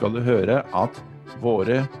denne uka skal du høre at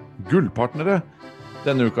våre gullpartnere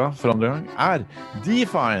denne uka, for andre gang, er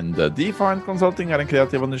Defined. Defined Consulting er en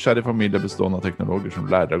kreativ og nysgjerrig familie bestående av teknologer som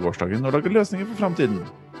lærer av gårsdagen og lager løsninger for fremtiden.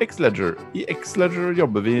 Xledger. I Xledger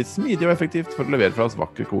jobber vi smidig og effektivt for å levere fra oss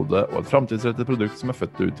vakker kode og et fremtidsrettet produkt som er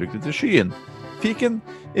født og utviklet i skyen. Fiken.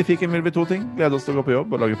 I Fiken vil vi 2 ting. Glede oss til å gå på jobb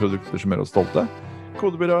og lage produkter som gjør oss stolte.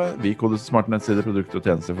 Kodebyrået. Vi koder smarte nettsider, produkter og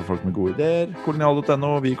tjenester for folk med gode ideer.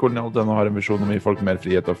 Kolonial.no. Vi i Kolonial.no har en visjon om å gi folk mer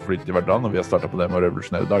frihet og flyt i hverdagen, og vi har startet på det med å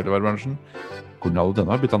revolusjonere dagligvarebransjen. Kolonial.no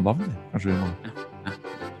har byttet navn. Kanskje vi må...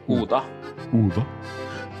 Oda.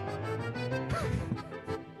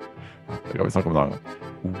 Det kan vi snakke om en annen gang.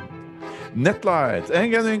 Netlight. En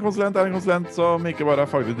genuin konsulent er en konsulent som ikke bare er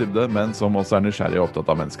faglig dybde, men som også er nysgjerrig og opptatt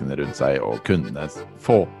av menneskene rundt seg og kundenes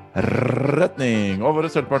forretning. Og våre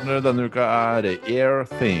sølvpartnere denne uka er Air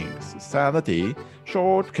Things, Sanity,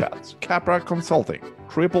 Shortcuts, Capra Consulting,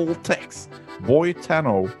 Triple Tex,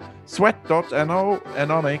 Boytano, Sweat.no,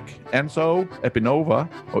 Enonic, Enso, Epinova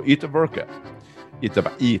og IT-Verket.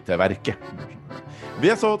 Vi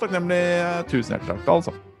er så takknemlige. Tusen hjertelig takk,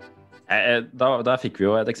 altså. Da fikk vi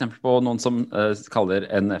jo et eksempel på noen som kaller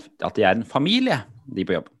at de er en familie, de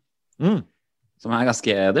på jobb. Som er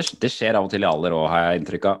ganske, det skjer av og til i Aller også, har jeg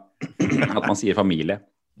inntrykk av, at man sier familie.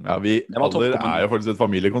 Ja, Aller er jo faktisk et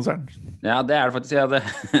familiekonsern. Ja, det er det faktisk, ja. Det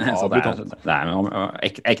er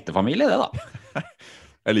ekte familie, det da.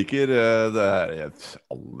 Jeg liker det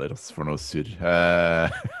Aller, for noe surr.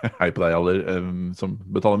 Hei på deg, Aller, som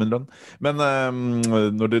betaler min lønn. Men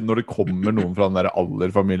når det kommer noen fra den der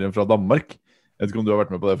Aller-familien fra Danmark, jeg vet ikke om du har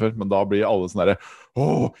vært med på det før, men da blir alle sånn der,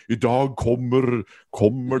 i dag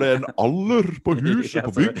kommer det en Aller på huset,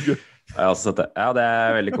 på bygget. Jeg har også sett det. Ja, det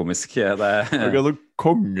er veldig komisk. Når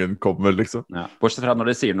kongen kommer, liksom. Ja. Bortsett fra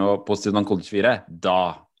når de sier noe positivt om Kode 24, da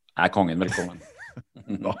er kongen velkommen.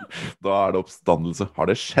 Da er det oppstandelse. Har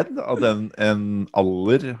det skjedd at en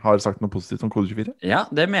Aller har sagt noe positivt om Kode 24? Ja,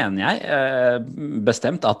 det mener jeg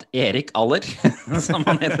bestemt at Erik Aller, som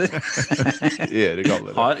han heter, Erik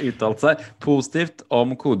Aller, har uttalt seg positivt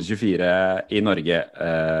om Kode 24 i Norge,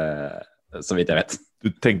 så vidt jeg vet. Du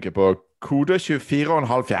tenker på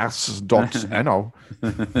kode24,5.no,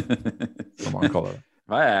 som han kaller det.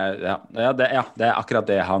 Det er akkurat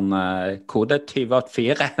det han Kode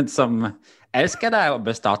 24 som elsker det å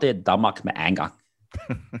bestarte i Danmark med en gang.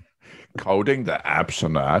 Coding the apps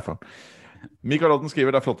on the iPhone. Mikael Odden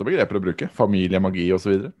skriver det er flotte begreper å bruke. Familie, magi og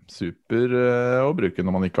så videre. Super å bruke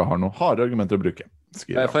når man ikke har noen harde argumenter å bruke.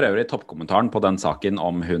 For øvrig toppkommentaren på den saken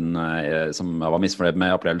om hun som var misfornøyd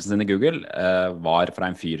med opplevelsen sin i Google, var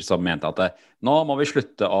fra en fyr som mente at nå må vi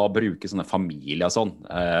slutte å bruke sånne familie og sånn.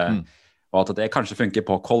 Og at det kanskje funker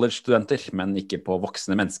på college-studenter, men ikke på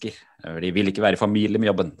voksne mennesker. De vil ikke være i familie med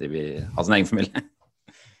jobben, de vil ha sin egen familie.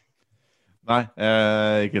 Nei,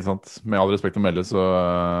 ikke sant. Med all respekt å melde, så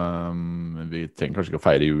vi trenger kanskje ikke å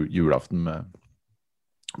feire julaften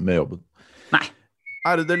med jobben. Nei.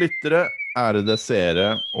 Ærede lyttere, ærede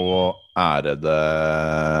seere og ærede...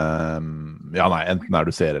 Ja, nei, enten er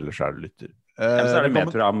du seer eller så er du lytter. Så er det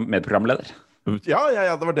medprogramleder. Ja,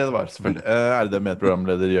 det var det det var, selvfølgelig. Ærede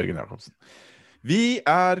medprogramleder Jørgen Jakobsen. Vi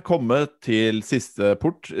er kommet til siste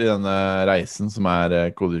port i denne reisen som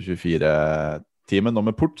er Kode 24-timen. Og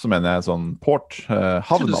med port så mener jeg sånn port,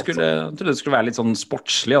 havn altså. Jeg trodde det skulle være litt sånn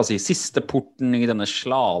sportslig å si siste porten i denne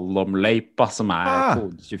slalomløypa som er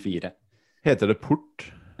Kode 24. Heter det port?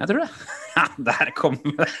 Jeg tror det. Ja, der kom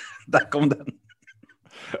den.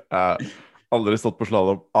 Aldri stått på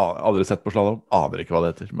slalom, aldri sett på slalom, aner ikke hva det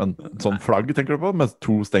heter. Men sånn flagg tenker du på, med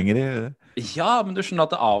 2 stenger i? Ja, men du skjønner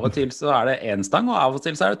at av og til så er det 1 stang, og av og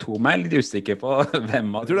til så er det 2 med. Jeg er litt usikker på hvem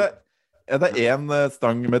av Jeg tror det er 1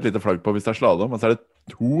 stang med et lite flagg på hvis det er slalom, og så er det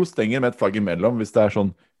 2 stenger med et flagg imellom hvis det er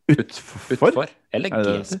sånn utfor. Eller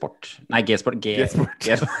G-sport. Nei, G-sport.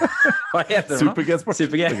 G-sport. Hva heter det nå? Super-G-sport.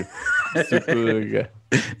 Super-G. Super-G.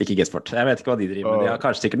 Ikke G-sport. Jeg vet ikke hva de driver med. De har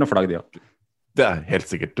kanskje sikkert noe flagg, de også. Det er helt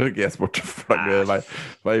sikkert G-sport-flagget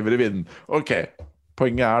veiver i vinden. Ok,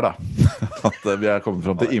 poenget er da at vi er kommet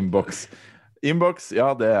frem til Inbox. Inbox,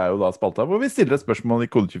 ja, det er jo da spalta hvor vi stiller et spørsmål i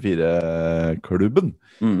Kode24-klubben.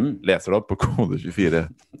 Leser det opp på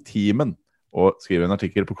Kode24-teamen og skriver en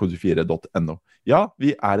artikkel på kode24.no. Ja,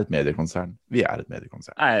 vi er et mediekonsern.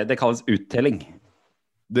 Nei, det kalles uttelling.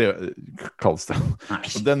 Det kalles det. Nei.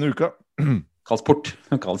 Og denne uka Kalles port.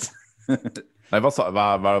 Nei, hva sa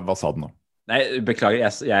den nå? Nei, beklager,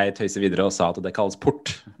 jeg tøyser videre og sa at det kalles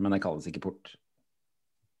port, men det kalles ikke port.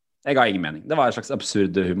 Jeg ga ingen mening. Det var en slags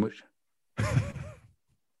absurd humor.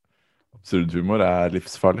 Absurd humor er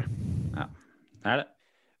livsfarlig. Ja, det er det.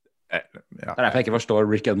 Ja. Det er derfor jeg ikke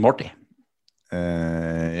forstår Rick and Morty.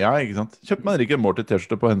 Ja, ikke sant? Kjøpte meg en Rick and Morty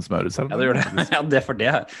t-skjorte på Hennes Maurits. Ja, det gjør det. Ja,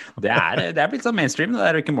 det er blitt sånn mainstream, det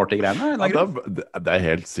der Rick and Morty-greiene. Ja, det er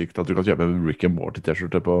helt sykt at du kan kjøpe en Rick and Morty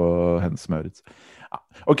t-skjorte på Hennes Maurits. Ja.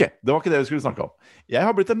 Ok, det var ikke det vi skulle snakke om. Jeg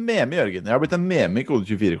har blitt en meme, Jørgen. Jeg har blitt en meme i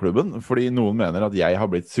Kode24-klubben, fordi noen mener at jeg har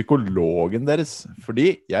blitt psykologen deres.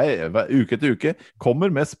 Fordi jeg uke etter uke kommer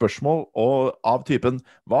med spørsmål av typen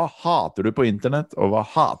hva hater du på internett, og hva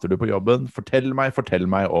hater du på jobben? Fortell meg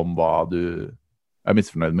om hva du er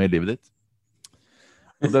misfornøyd med i livet ditt.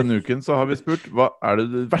 Og denne uken så har vi spurt, hva er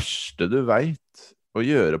det verste du vet å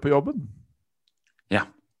gjøre på jobben? Ja.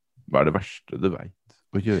 Hva er det verste du vet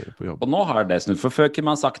å gjøre på jobben? Og nå har det snudd, for før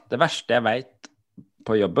kunne man sagt, det verste jeg vet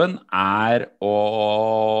på jobben er å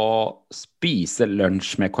spise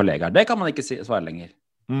lunsj med kollegaer. Det kan man ikke svare lenger.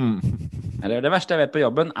 Eller det verste jeg vet på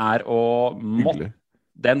jobben er å måtte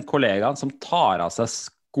den kollegaen som tar av seg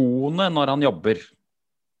skoene når han jobber.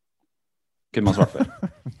 Kunne man svart før.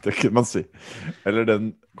 Det kunne man si. Eller den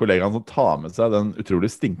kollegaen som tar med seg den utrolig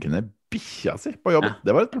stinkende bikkja si på jobben. Ja.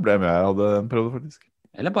 Det var et problem jeg hadde prøvd faktisk.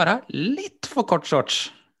 Eller bare litt for kort shorts.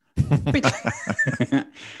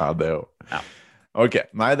 Ja, det jo. Ja. Ok,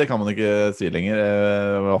 nei, det kan man ikke si lenger.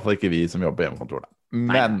 I hvert fall ikke vi som jobber på hjemmekontor.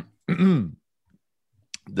 Men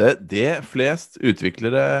det flest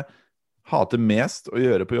utviklere hater mest å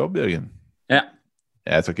gjøre på jobb, Jørgen. Ja.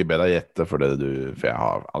 Jeg skal ikke be deg gjette for jeg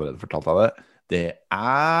har allerede fortalt deg det. Det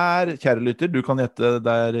er, kjære lytter, du kan gjette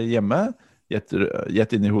der hjemme.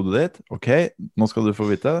 Gjett inn i hodet ditt. Ok, nå skal du få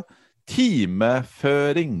vite.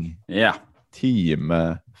 Timeføring. Ja.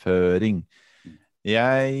 Timeføring.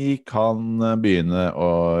 Jeg kan begynne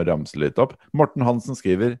å ramse litt opp. Morten Hansen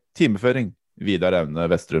skriver timeføring. Vidar Aune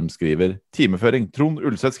Vestrum skriver timeføring. Trond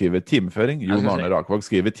Ulseth skriver timeføring. Jon Arne Rakvåg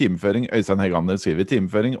skriver timeføring. Øystein Hegander skriver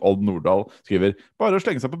timeføring. Odd Nordahl skriver bare å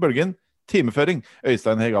slenge seg på bølgen. Timeføring.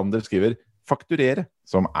 Øystein Hegander skriver fakturere,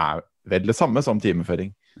 som er vel det samme som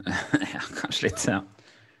timeføring. Ja, kanskje litt, ja.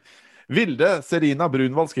 Vilde Serina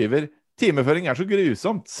Brunvald skriver timeføring er så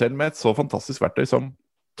grusomt, selv med et så fantastisk verktøy som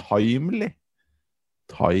Timely.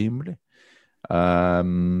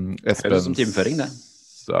 Espen som timeføring, det.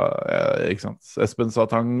 Ikke sant. Espen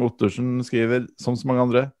Satang Ottersen skriver, som så mange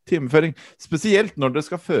andre, timeføring. Spesielt når det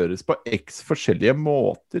skal føres på x forskjellige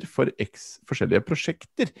måter for x forskjellige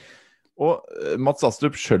prosjekter. Og Mats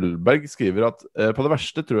Astrup Schølberg skriver at på det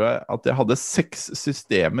verste tror jeg at jeg hadde 6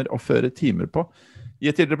 systemer å føre timer på i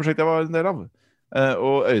et tidligere prosjekt jeg var en del av.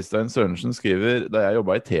 Og Øystein Sørensen skriver, da jeg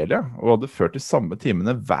jobbet i Telia og hadde ført de samme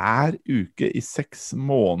timene hver uke i 6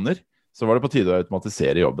 måneder, så var det på tide å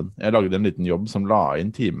automatisere jobben. Jeg lagde en liten jobb som la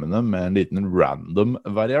inn timene med en liten random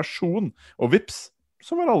variasjon. Og vips,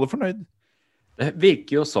 så var alle fornøyd. Det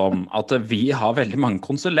virker jo som at vi har veldig mange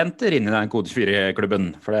konsulenter inne i den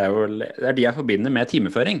Kode24-klubben, for det er de jeg forbinder med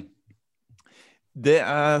timeføring. Det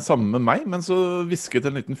er samme med meg, men så visket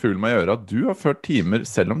en liten fugl meg i øret at du har ført timer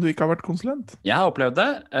selv om du ikke har vært konsulent. Jeg har opplevd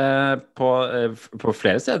det på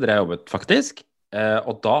flere steder jeg har jobbet faktisk,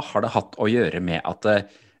 og da har det hatt å gjøre med at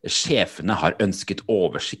sjefene har ønsket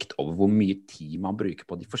oversikt over hvor mye tid man bruker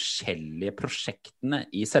på de forskjellige prosjektene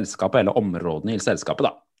i selskapet, eller områdene i selskapet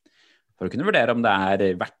da. For å kunne vurdere om det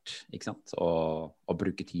er verdt, ikke sant, å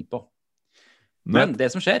bruke tid på. Men det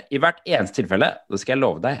som skjer i hvert eneste tilfelle, det skal jeg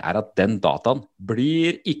love deg, er at den dataen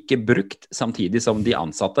blir ikke brukt samtidig som de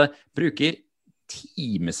ansatte bruker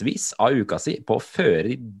timesvis av uka si på å føre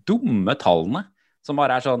de dumme tallene, som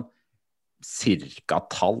bare er sånn cirka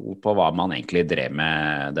tall på hva man egentlig drev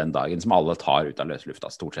med den dagen, som alle tar ut av løslufta,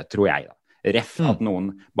 stort sett, tror jeg da. Ref at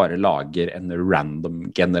noen bare lager en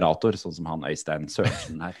random generator, sånn som han Øystein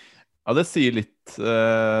Sørensen her. Ja, det sier litt.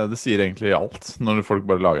 Det sier egentlig alt, når folk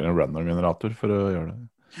bare lager en random generator for å gjøre det.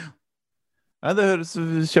 Nei, det høres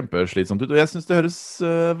kjempeslitsomt ut, og jeg synes det høres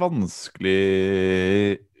vanskelig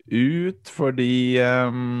ut, fordi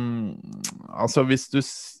altså hvis du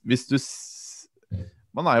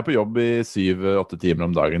man jo på jobb i 7-8 timer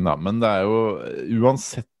om dagen da, men det jo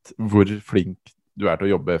uansett hvor flink du til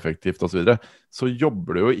å jobbe effektivt og så videre, så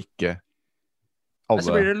jobber du jo ikke alle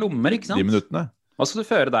så blir det lommer, ikke sant? De minuttene. Hva skal du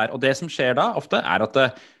føre der? Og det som skjer da ofte at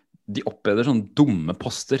de oppreder sånne dumme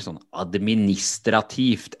poster, sånn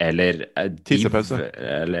administrativt, eller tissepause,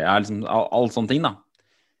 eller liksom alle sånne ting da.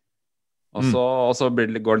 Og så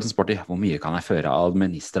går det liksom sport i, hvor mye kan jeg føre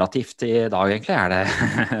administrativt i dag egentlig?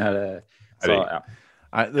 Så, ja.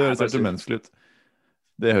 Nei, det høres helt umenneskelig ut.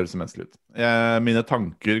 Det høres umenneskelig ut. Mine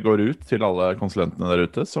tanker går ut til alle konsulentene der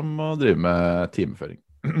ute som må drive med timeføring.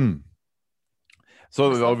 Så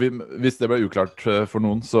hvis det ble uklart for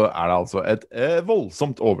noen, så det altså et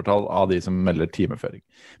voldsomt overtall av de som melder timeføring.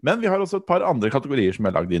 Men vi har også et par andre kategorier som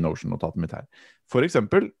lagd i Notion-notatet mitt her. For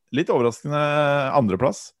eksempel, litt overraskende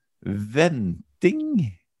andreplass,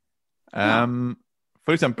 venting.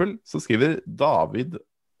 For eksempel så skriver David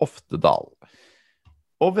Oftedal: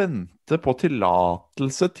 å vente på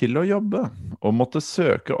tillatelse til å jobbe, og måtte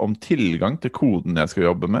søke om tilgang til koden jeg skal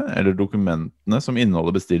jobbe med, eller dokumentene som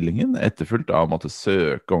inneholder bestillingen, etterfulgt av å måtte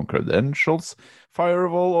søke om credentials,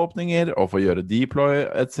 firewall-åpninger, og få gjøre deploy,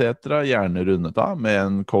 etc., gjerne rundet av med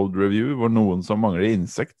en code review hvor noen som mangler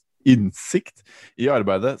innsikt i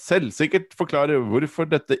arbeidet selvsikkert forklarer hvorfor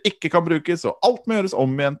dette ikke kan brukes, og alt må gjøres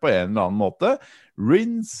om igjen på en eller annen måte.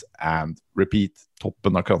 Rinse and repeat.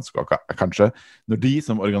 Toppen av kransekaka kanskje når de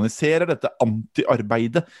som organiserer dette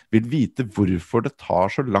anti-arbeidet vil vite hvorfor det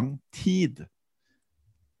tar så lang tid.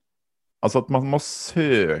 Altså at man må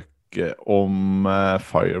søke om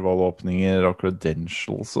firewall-åpninger og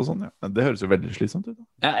credentials og sånn, ja. Det høres jo veldig slitsomt ut.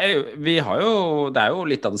 Ja, det jo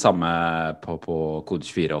litt av det samme på Kode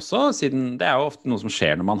 24 også, siden det jo ofte noe som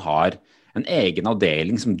skjer når man har en egen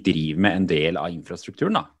avdeling som driver med en del av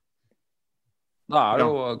infrastrukturen da. Da det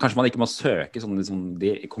jo, kanskje man ikke må søke sånn liksom,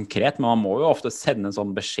 konkret, men man må jo ofte sende en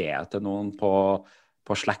sånn beskjed til noen på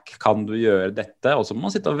Slack, kan du gjøre dette? Og så må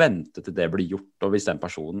man sitte og vente til det blir gjort, og hvis den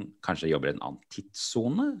personen kanskje jobber i en annen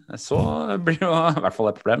tidszone, så blir det jo i hvert fall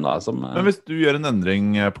et problem da. Men hvis du gjør en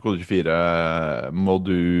endring på Kode 24,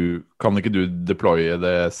 kan ikke du deploye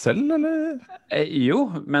det selv, eller? Jo,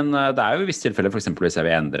 men det jo i visse tilfeller, for eksempel hvis jeg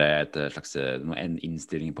vil endre en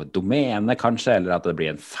innstilling på et domene kanskje, eller at det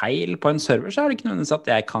blir en feil på en server, så det ikke nødvendigvis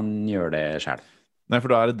at jeg kan gjøre det selv. Nei,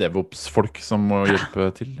 for da det DevOps-folk som må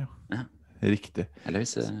hjelpe til, ja. Riktig. Eller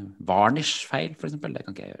hvis varnish-feil, for eksempel, det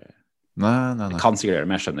kan ikke jeg gjøre. Nei. Jeg kan sikkert gjøre det,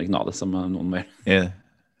 men jeg skjønner ikke noe av det som noen må gjøre.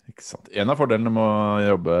 Ikke sant. En av fordelene med å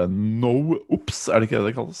jobbe no-ops, det ikke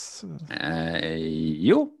det kalles?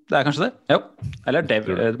 Jo, det kanskje det. Jo. Eller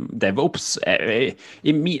DevOps.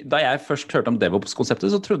 Da jeg først hørte om DevOps-konseptet,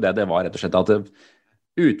 så trodde jeg det var rett og slett at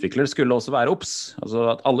utviklere skulle også være ops. Altså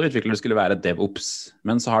at alle utviklere skulle være DevOps.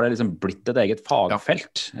 Men så har det liksom blitt et eget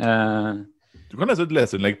fagfelt. Du kan lese et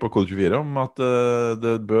leserinnlegg på Kode 24 om at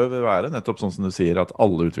det bør være nettopp sånn som du sier, at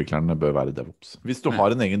alle utviklerne bør være DevOps. Hvis du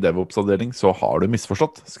har en egen DevOps-avdeling, så har du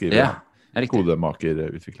misforstått, skriver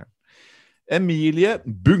kodemaker-utvikleren. Emilie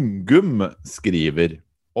Bungum skriver: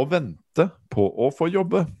 å vente på å få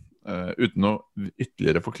jobbe, uten noe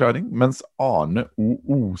ytterligere forklaring, mens Arne O.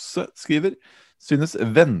 Ose skriver: synes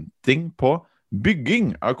venting på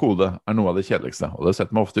bygging av kode noe av det kjedeligste, og det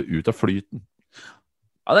setter meg ofte ut av flyten.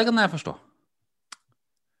 Ja, det kan jeg forstå.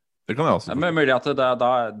 Det kan jeg også. Men mulig at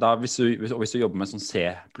hvis du jobber med sånn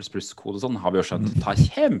C++-kode sånn, har vi jo skjønt, det tar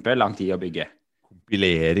kjempelang tid å bygge.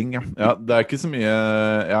 Kompilering, ja. Ja, det ikke så mye,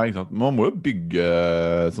 ja, ikke sant. Man må jo bygge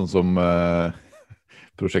sånn som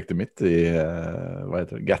prosjektet mitt i, hva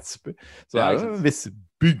heter det, Gatsby. Så det jo en viss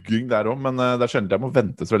bygging der også, men det sjelden jeg må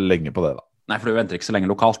vente så lenge på det da. Nei, for du venter ikke så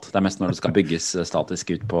lenge lokalt. Det mest når det skal bygges statisk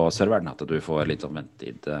ut på serveren, at du får litt sånn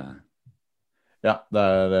ventetid. Ja,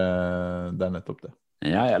 det nettopp det.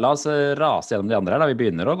 Ja, la oss rase gjennom de andre her da. Vi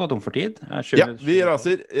begynner å gå tom for tid. Ja, vi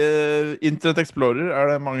raser. Internet Explorer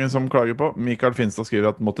det mange som klager på. Mikael Finstad skriver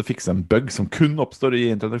at måtte fikse en bug som kun oppstår i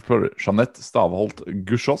Internet Explorer. Jeanette Stavholt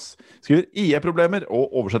Gushås skriver IE-problemer og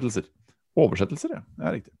oversettelser. Oversettelser, ja.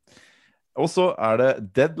 Ja, riktig. Og så det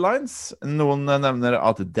deadlines. Noen nevner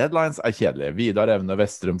at deadlines kjedelige. Vidar Evne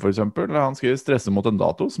Vestrum for eksempel. Han skriver stresse mot en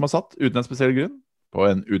dato som satt uten en spesiell grunn, på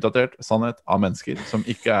en utdatert sannhet av mennesker som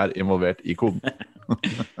ikke involvert i koden.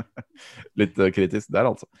 Litt kritisk der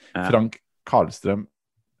altså. Frank Karlstrøm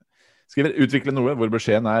skriver: utvikle noe hvor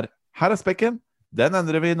beskjeden her spekken. Den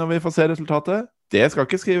endrer vi når vi får se resultatet. Det skal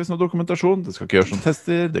ikke skrives noe dokumentasjon, det skal ikke gjøres noen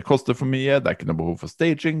tester, det koster for mye, det er ikke noe behov for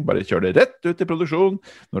staging, bare kjør det rett ut i produksjon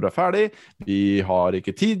når du er ferdig. Vi har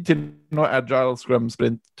ikke tid til noe agile, scrum,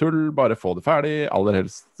 sprint, tull, bare få det ferdig. Aller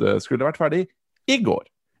helst skulle det vært ferdig i går.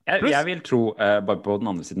 Jeg vil tro, bare på den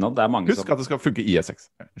andre siden nå, det er mange Husk at det skal funke i ISX.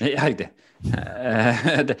 Ja, riktig.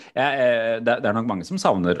 Det er nok mange som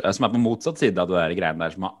savner, som på motsatt side av det der greiene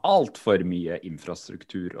der, som har alt for mye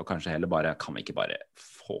infrastruktur, og kanskje heller bare, kan vi ikke bare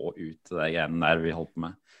få ut det greiene der vi holdt på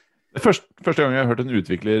med? Første gang jeg har hørt en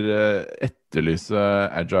utvikler etterlyse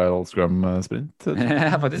agile scrum sprint.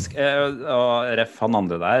 Ja, faktisk. Og ref han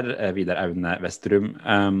andre der, Vidar Aune Vestrum.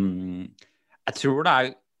 Jeg tror det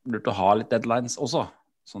er lurt å ha litt deadlines også,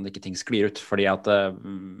 sånn at ikke ting sklir ut, fordi at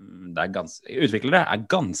utviklere er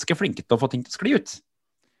ganske flinke til å få ting til å skli ut.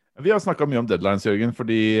 Vi har snakket mye om deadlines, Jørgen,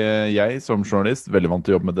 fordi jeg som journalist er veldig vant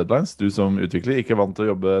til å jobbe med deadlines. Du som utvikler ikke er vant til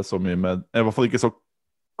å jobbe så mye med, i hvert fall ikke så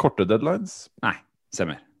korte deadlines. Nei,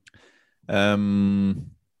 stemmer.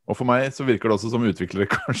 Og for meg så virker det også som utviklere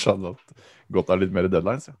kanskje hadde gått av litt mer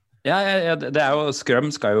deadlines. Ja, det er jo, Scrum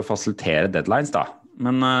skal jo fasilitere deadlines da,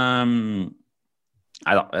 men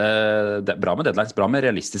neida, det er bra med deadlines, bra med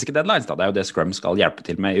realistiske deadlines da, det er jo det Scrum skal hjelpe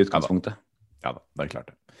til med i utgangspunktet. Ja da, det er klart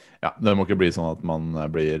det. Ja, det må ikke bli sånn at man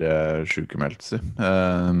blir sykemeldt, si.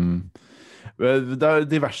 Det er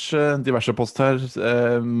diverse post her,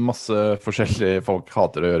 masse forskjellige folk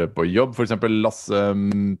hater å gjøre på jobb, for eksempel Lasse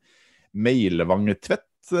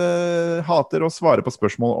Meilevange-Tvedt hater å svare på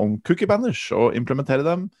spørsmål om cookie banners og implementere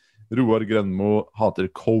dem. Roar Grønmo hater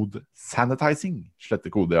code sanitizing,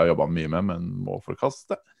 slette kode jeg har jobbet mye med, men må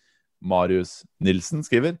forkaste. Marius Nilsen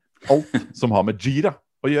skriver alt som har med Jira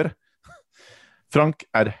å gjøre. Frank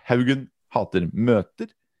R. Haugen hater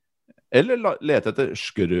møter, eller lete etter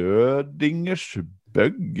Schrödingers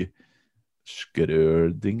bug.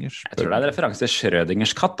 Schrödingers bug. Jeg tror det er en referanse til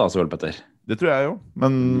Schrödingers katt, altså, Ole Petter. Det tror jeg jo,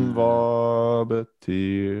 men hva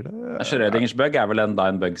betyr det? Schrödingers bug er vel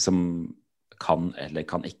en bug som kan eller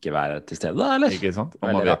kan ikke være til stede, da, eller? Ikke sant? Og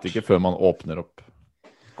man vet ikke før man åpner opp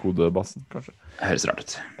kodebassen, kanskje. Det høres rart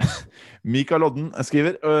ut. Mikael Odden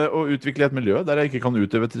skriver å utvikle et miljø der jeg ikke kan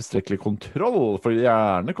utøve tilstrekkelig kontroll, for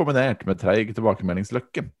gjerne kombinert med treig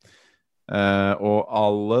tilbakemeldingsløkke. Og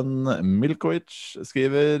Allen Milkovic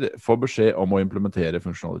skriver få beskjed om å implementere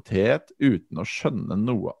funksjonalitet uten å skjønne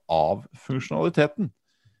noe av funksjonaliteten.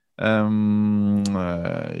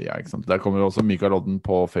 Ja, ikke sant. Der kommer også Mikael Odden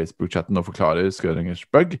på Facebook-chatten og forklarer Schrödingers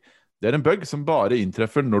bug. Det er en bug som bare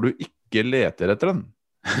inntreffer når du ikke leter etter den.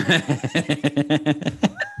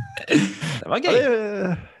 Det var gøy.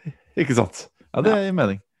 Ja, ikke sant? Ja, det gir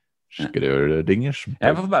mening. Schrödingers bug.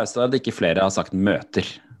 Jeg får forbauset at ikke flere har sagt møter.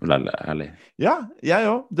 Ja, jeg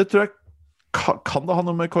også. Det tror jeg kan det ha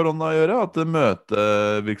noe med korona å gjøre? At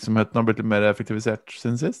møtevirksomheten har blitt litt mer effektivisert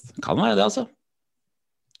siden sist? Kan være det, altså.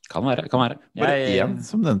 Kan være. Bare en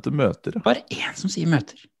som nevnte møter. Bare en som sier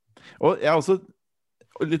møter. Og jeg er også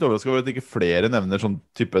litt overrasket over at ikke flere nevner sånn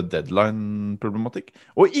type deadline-problematikk.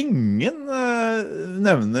 Og ingen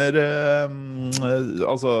nevner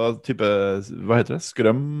altså type, hva heter det?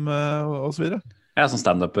 Scrum og så videre. Ja, sånn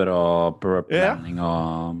stand-upper og planning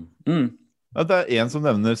og... Ja, det er en som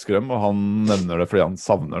nevner Scrum, og han nevner det fordi han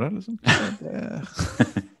savner det, liksom.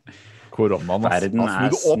 Koronaen har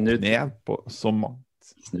snudd opp ned på så mangt.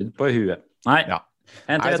 Snudd på huet. Nei. Ja.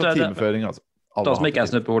 Nei, så timeføring, altså. Det som ikke er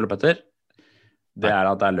snudd på Ole Petter, det er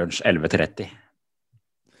at det er lunsj 11:30.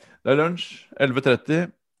 Det er lunsj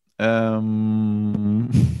 11:30.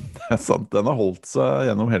 Det er sant, den har holdt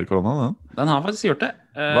seg gjennom hele koronaen, den. Den har faktisk gjort det.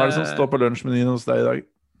 Hva er det som står på lunsjmenyen hos deg i dag?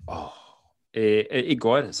 I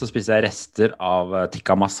går så spiste jeg rester av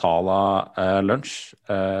tikka masala lunsj,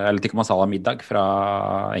 eller tikka masala middag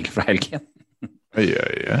egentlig fra helgen.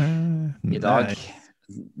 I dag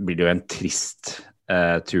blir det jo en trist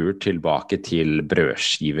tur tilbake til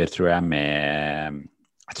brødskiver, tror jeg,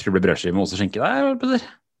 jeg tror det blir brødskiver med ost og skinke der,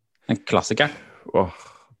 en klassiker.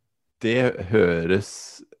 Det høres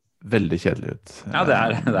veldig kjedelig ut. Ja, det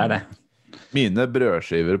er det. Mine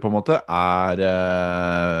brødskiver på en måte er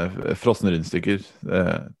frosne rundstykker.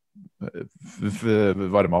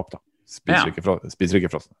 Varme opp da. Spiser ikke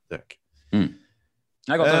frosne. Det gjør jeg ikke.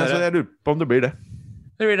 Det er godt å høre. Så jeg lurer på om det blir det.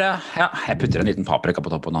 Det blir det. Ja, jeg putter en liten paprika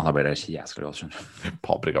på toppen, og da blir det jæskelig godt, skjønner du.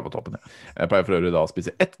 Paprika på toppen, ja. Jeg pleier for øvrig da å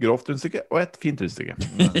spise ett grovt rundstykke og ett fint rundstykke.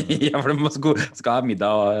 Ja, for du skal ha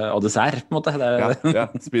middag og dessert, på en måte. Ja,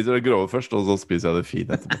 spiser det grove først, og så spiser jeg det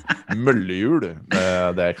fine etterpå. Møllehjul,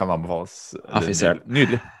 det kan anbefales.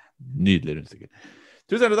 Nydelig rundstykke.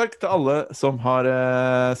 Tusen hjertelig takk til alle som har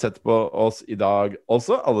sett på oss i dag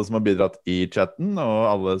også. Alle som har bidratt i chatten, og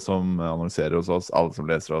alle som annonserer hos oss, alle som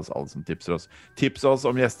leser oss, alle som tipser oss. Tips oss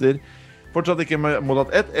om gjester. Fortsatt ikke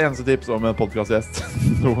mottatt ett eneste tips om en podcastgjest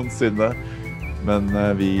noensinne. Men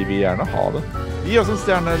vi vil gjerne ha det. Gi oss en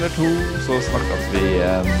stjerne eller to, så snakkes vi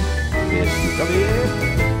igjen. Det skal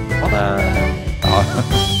vi.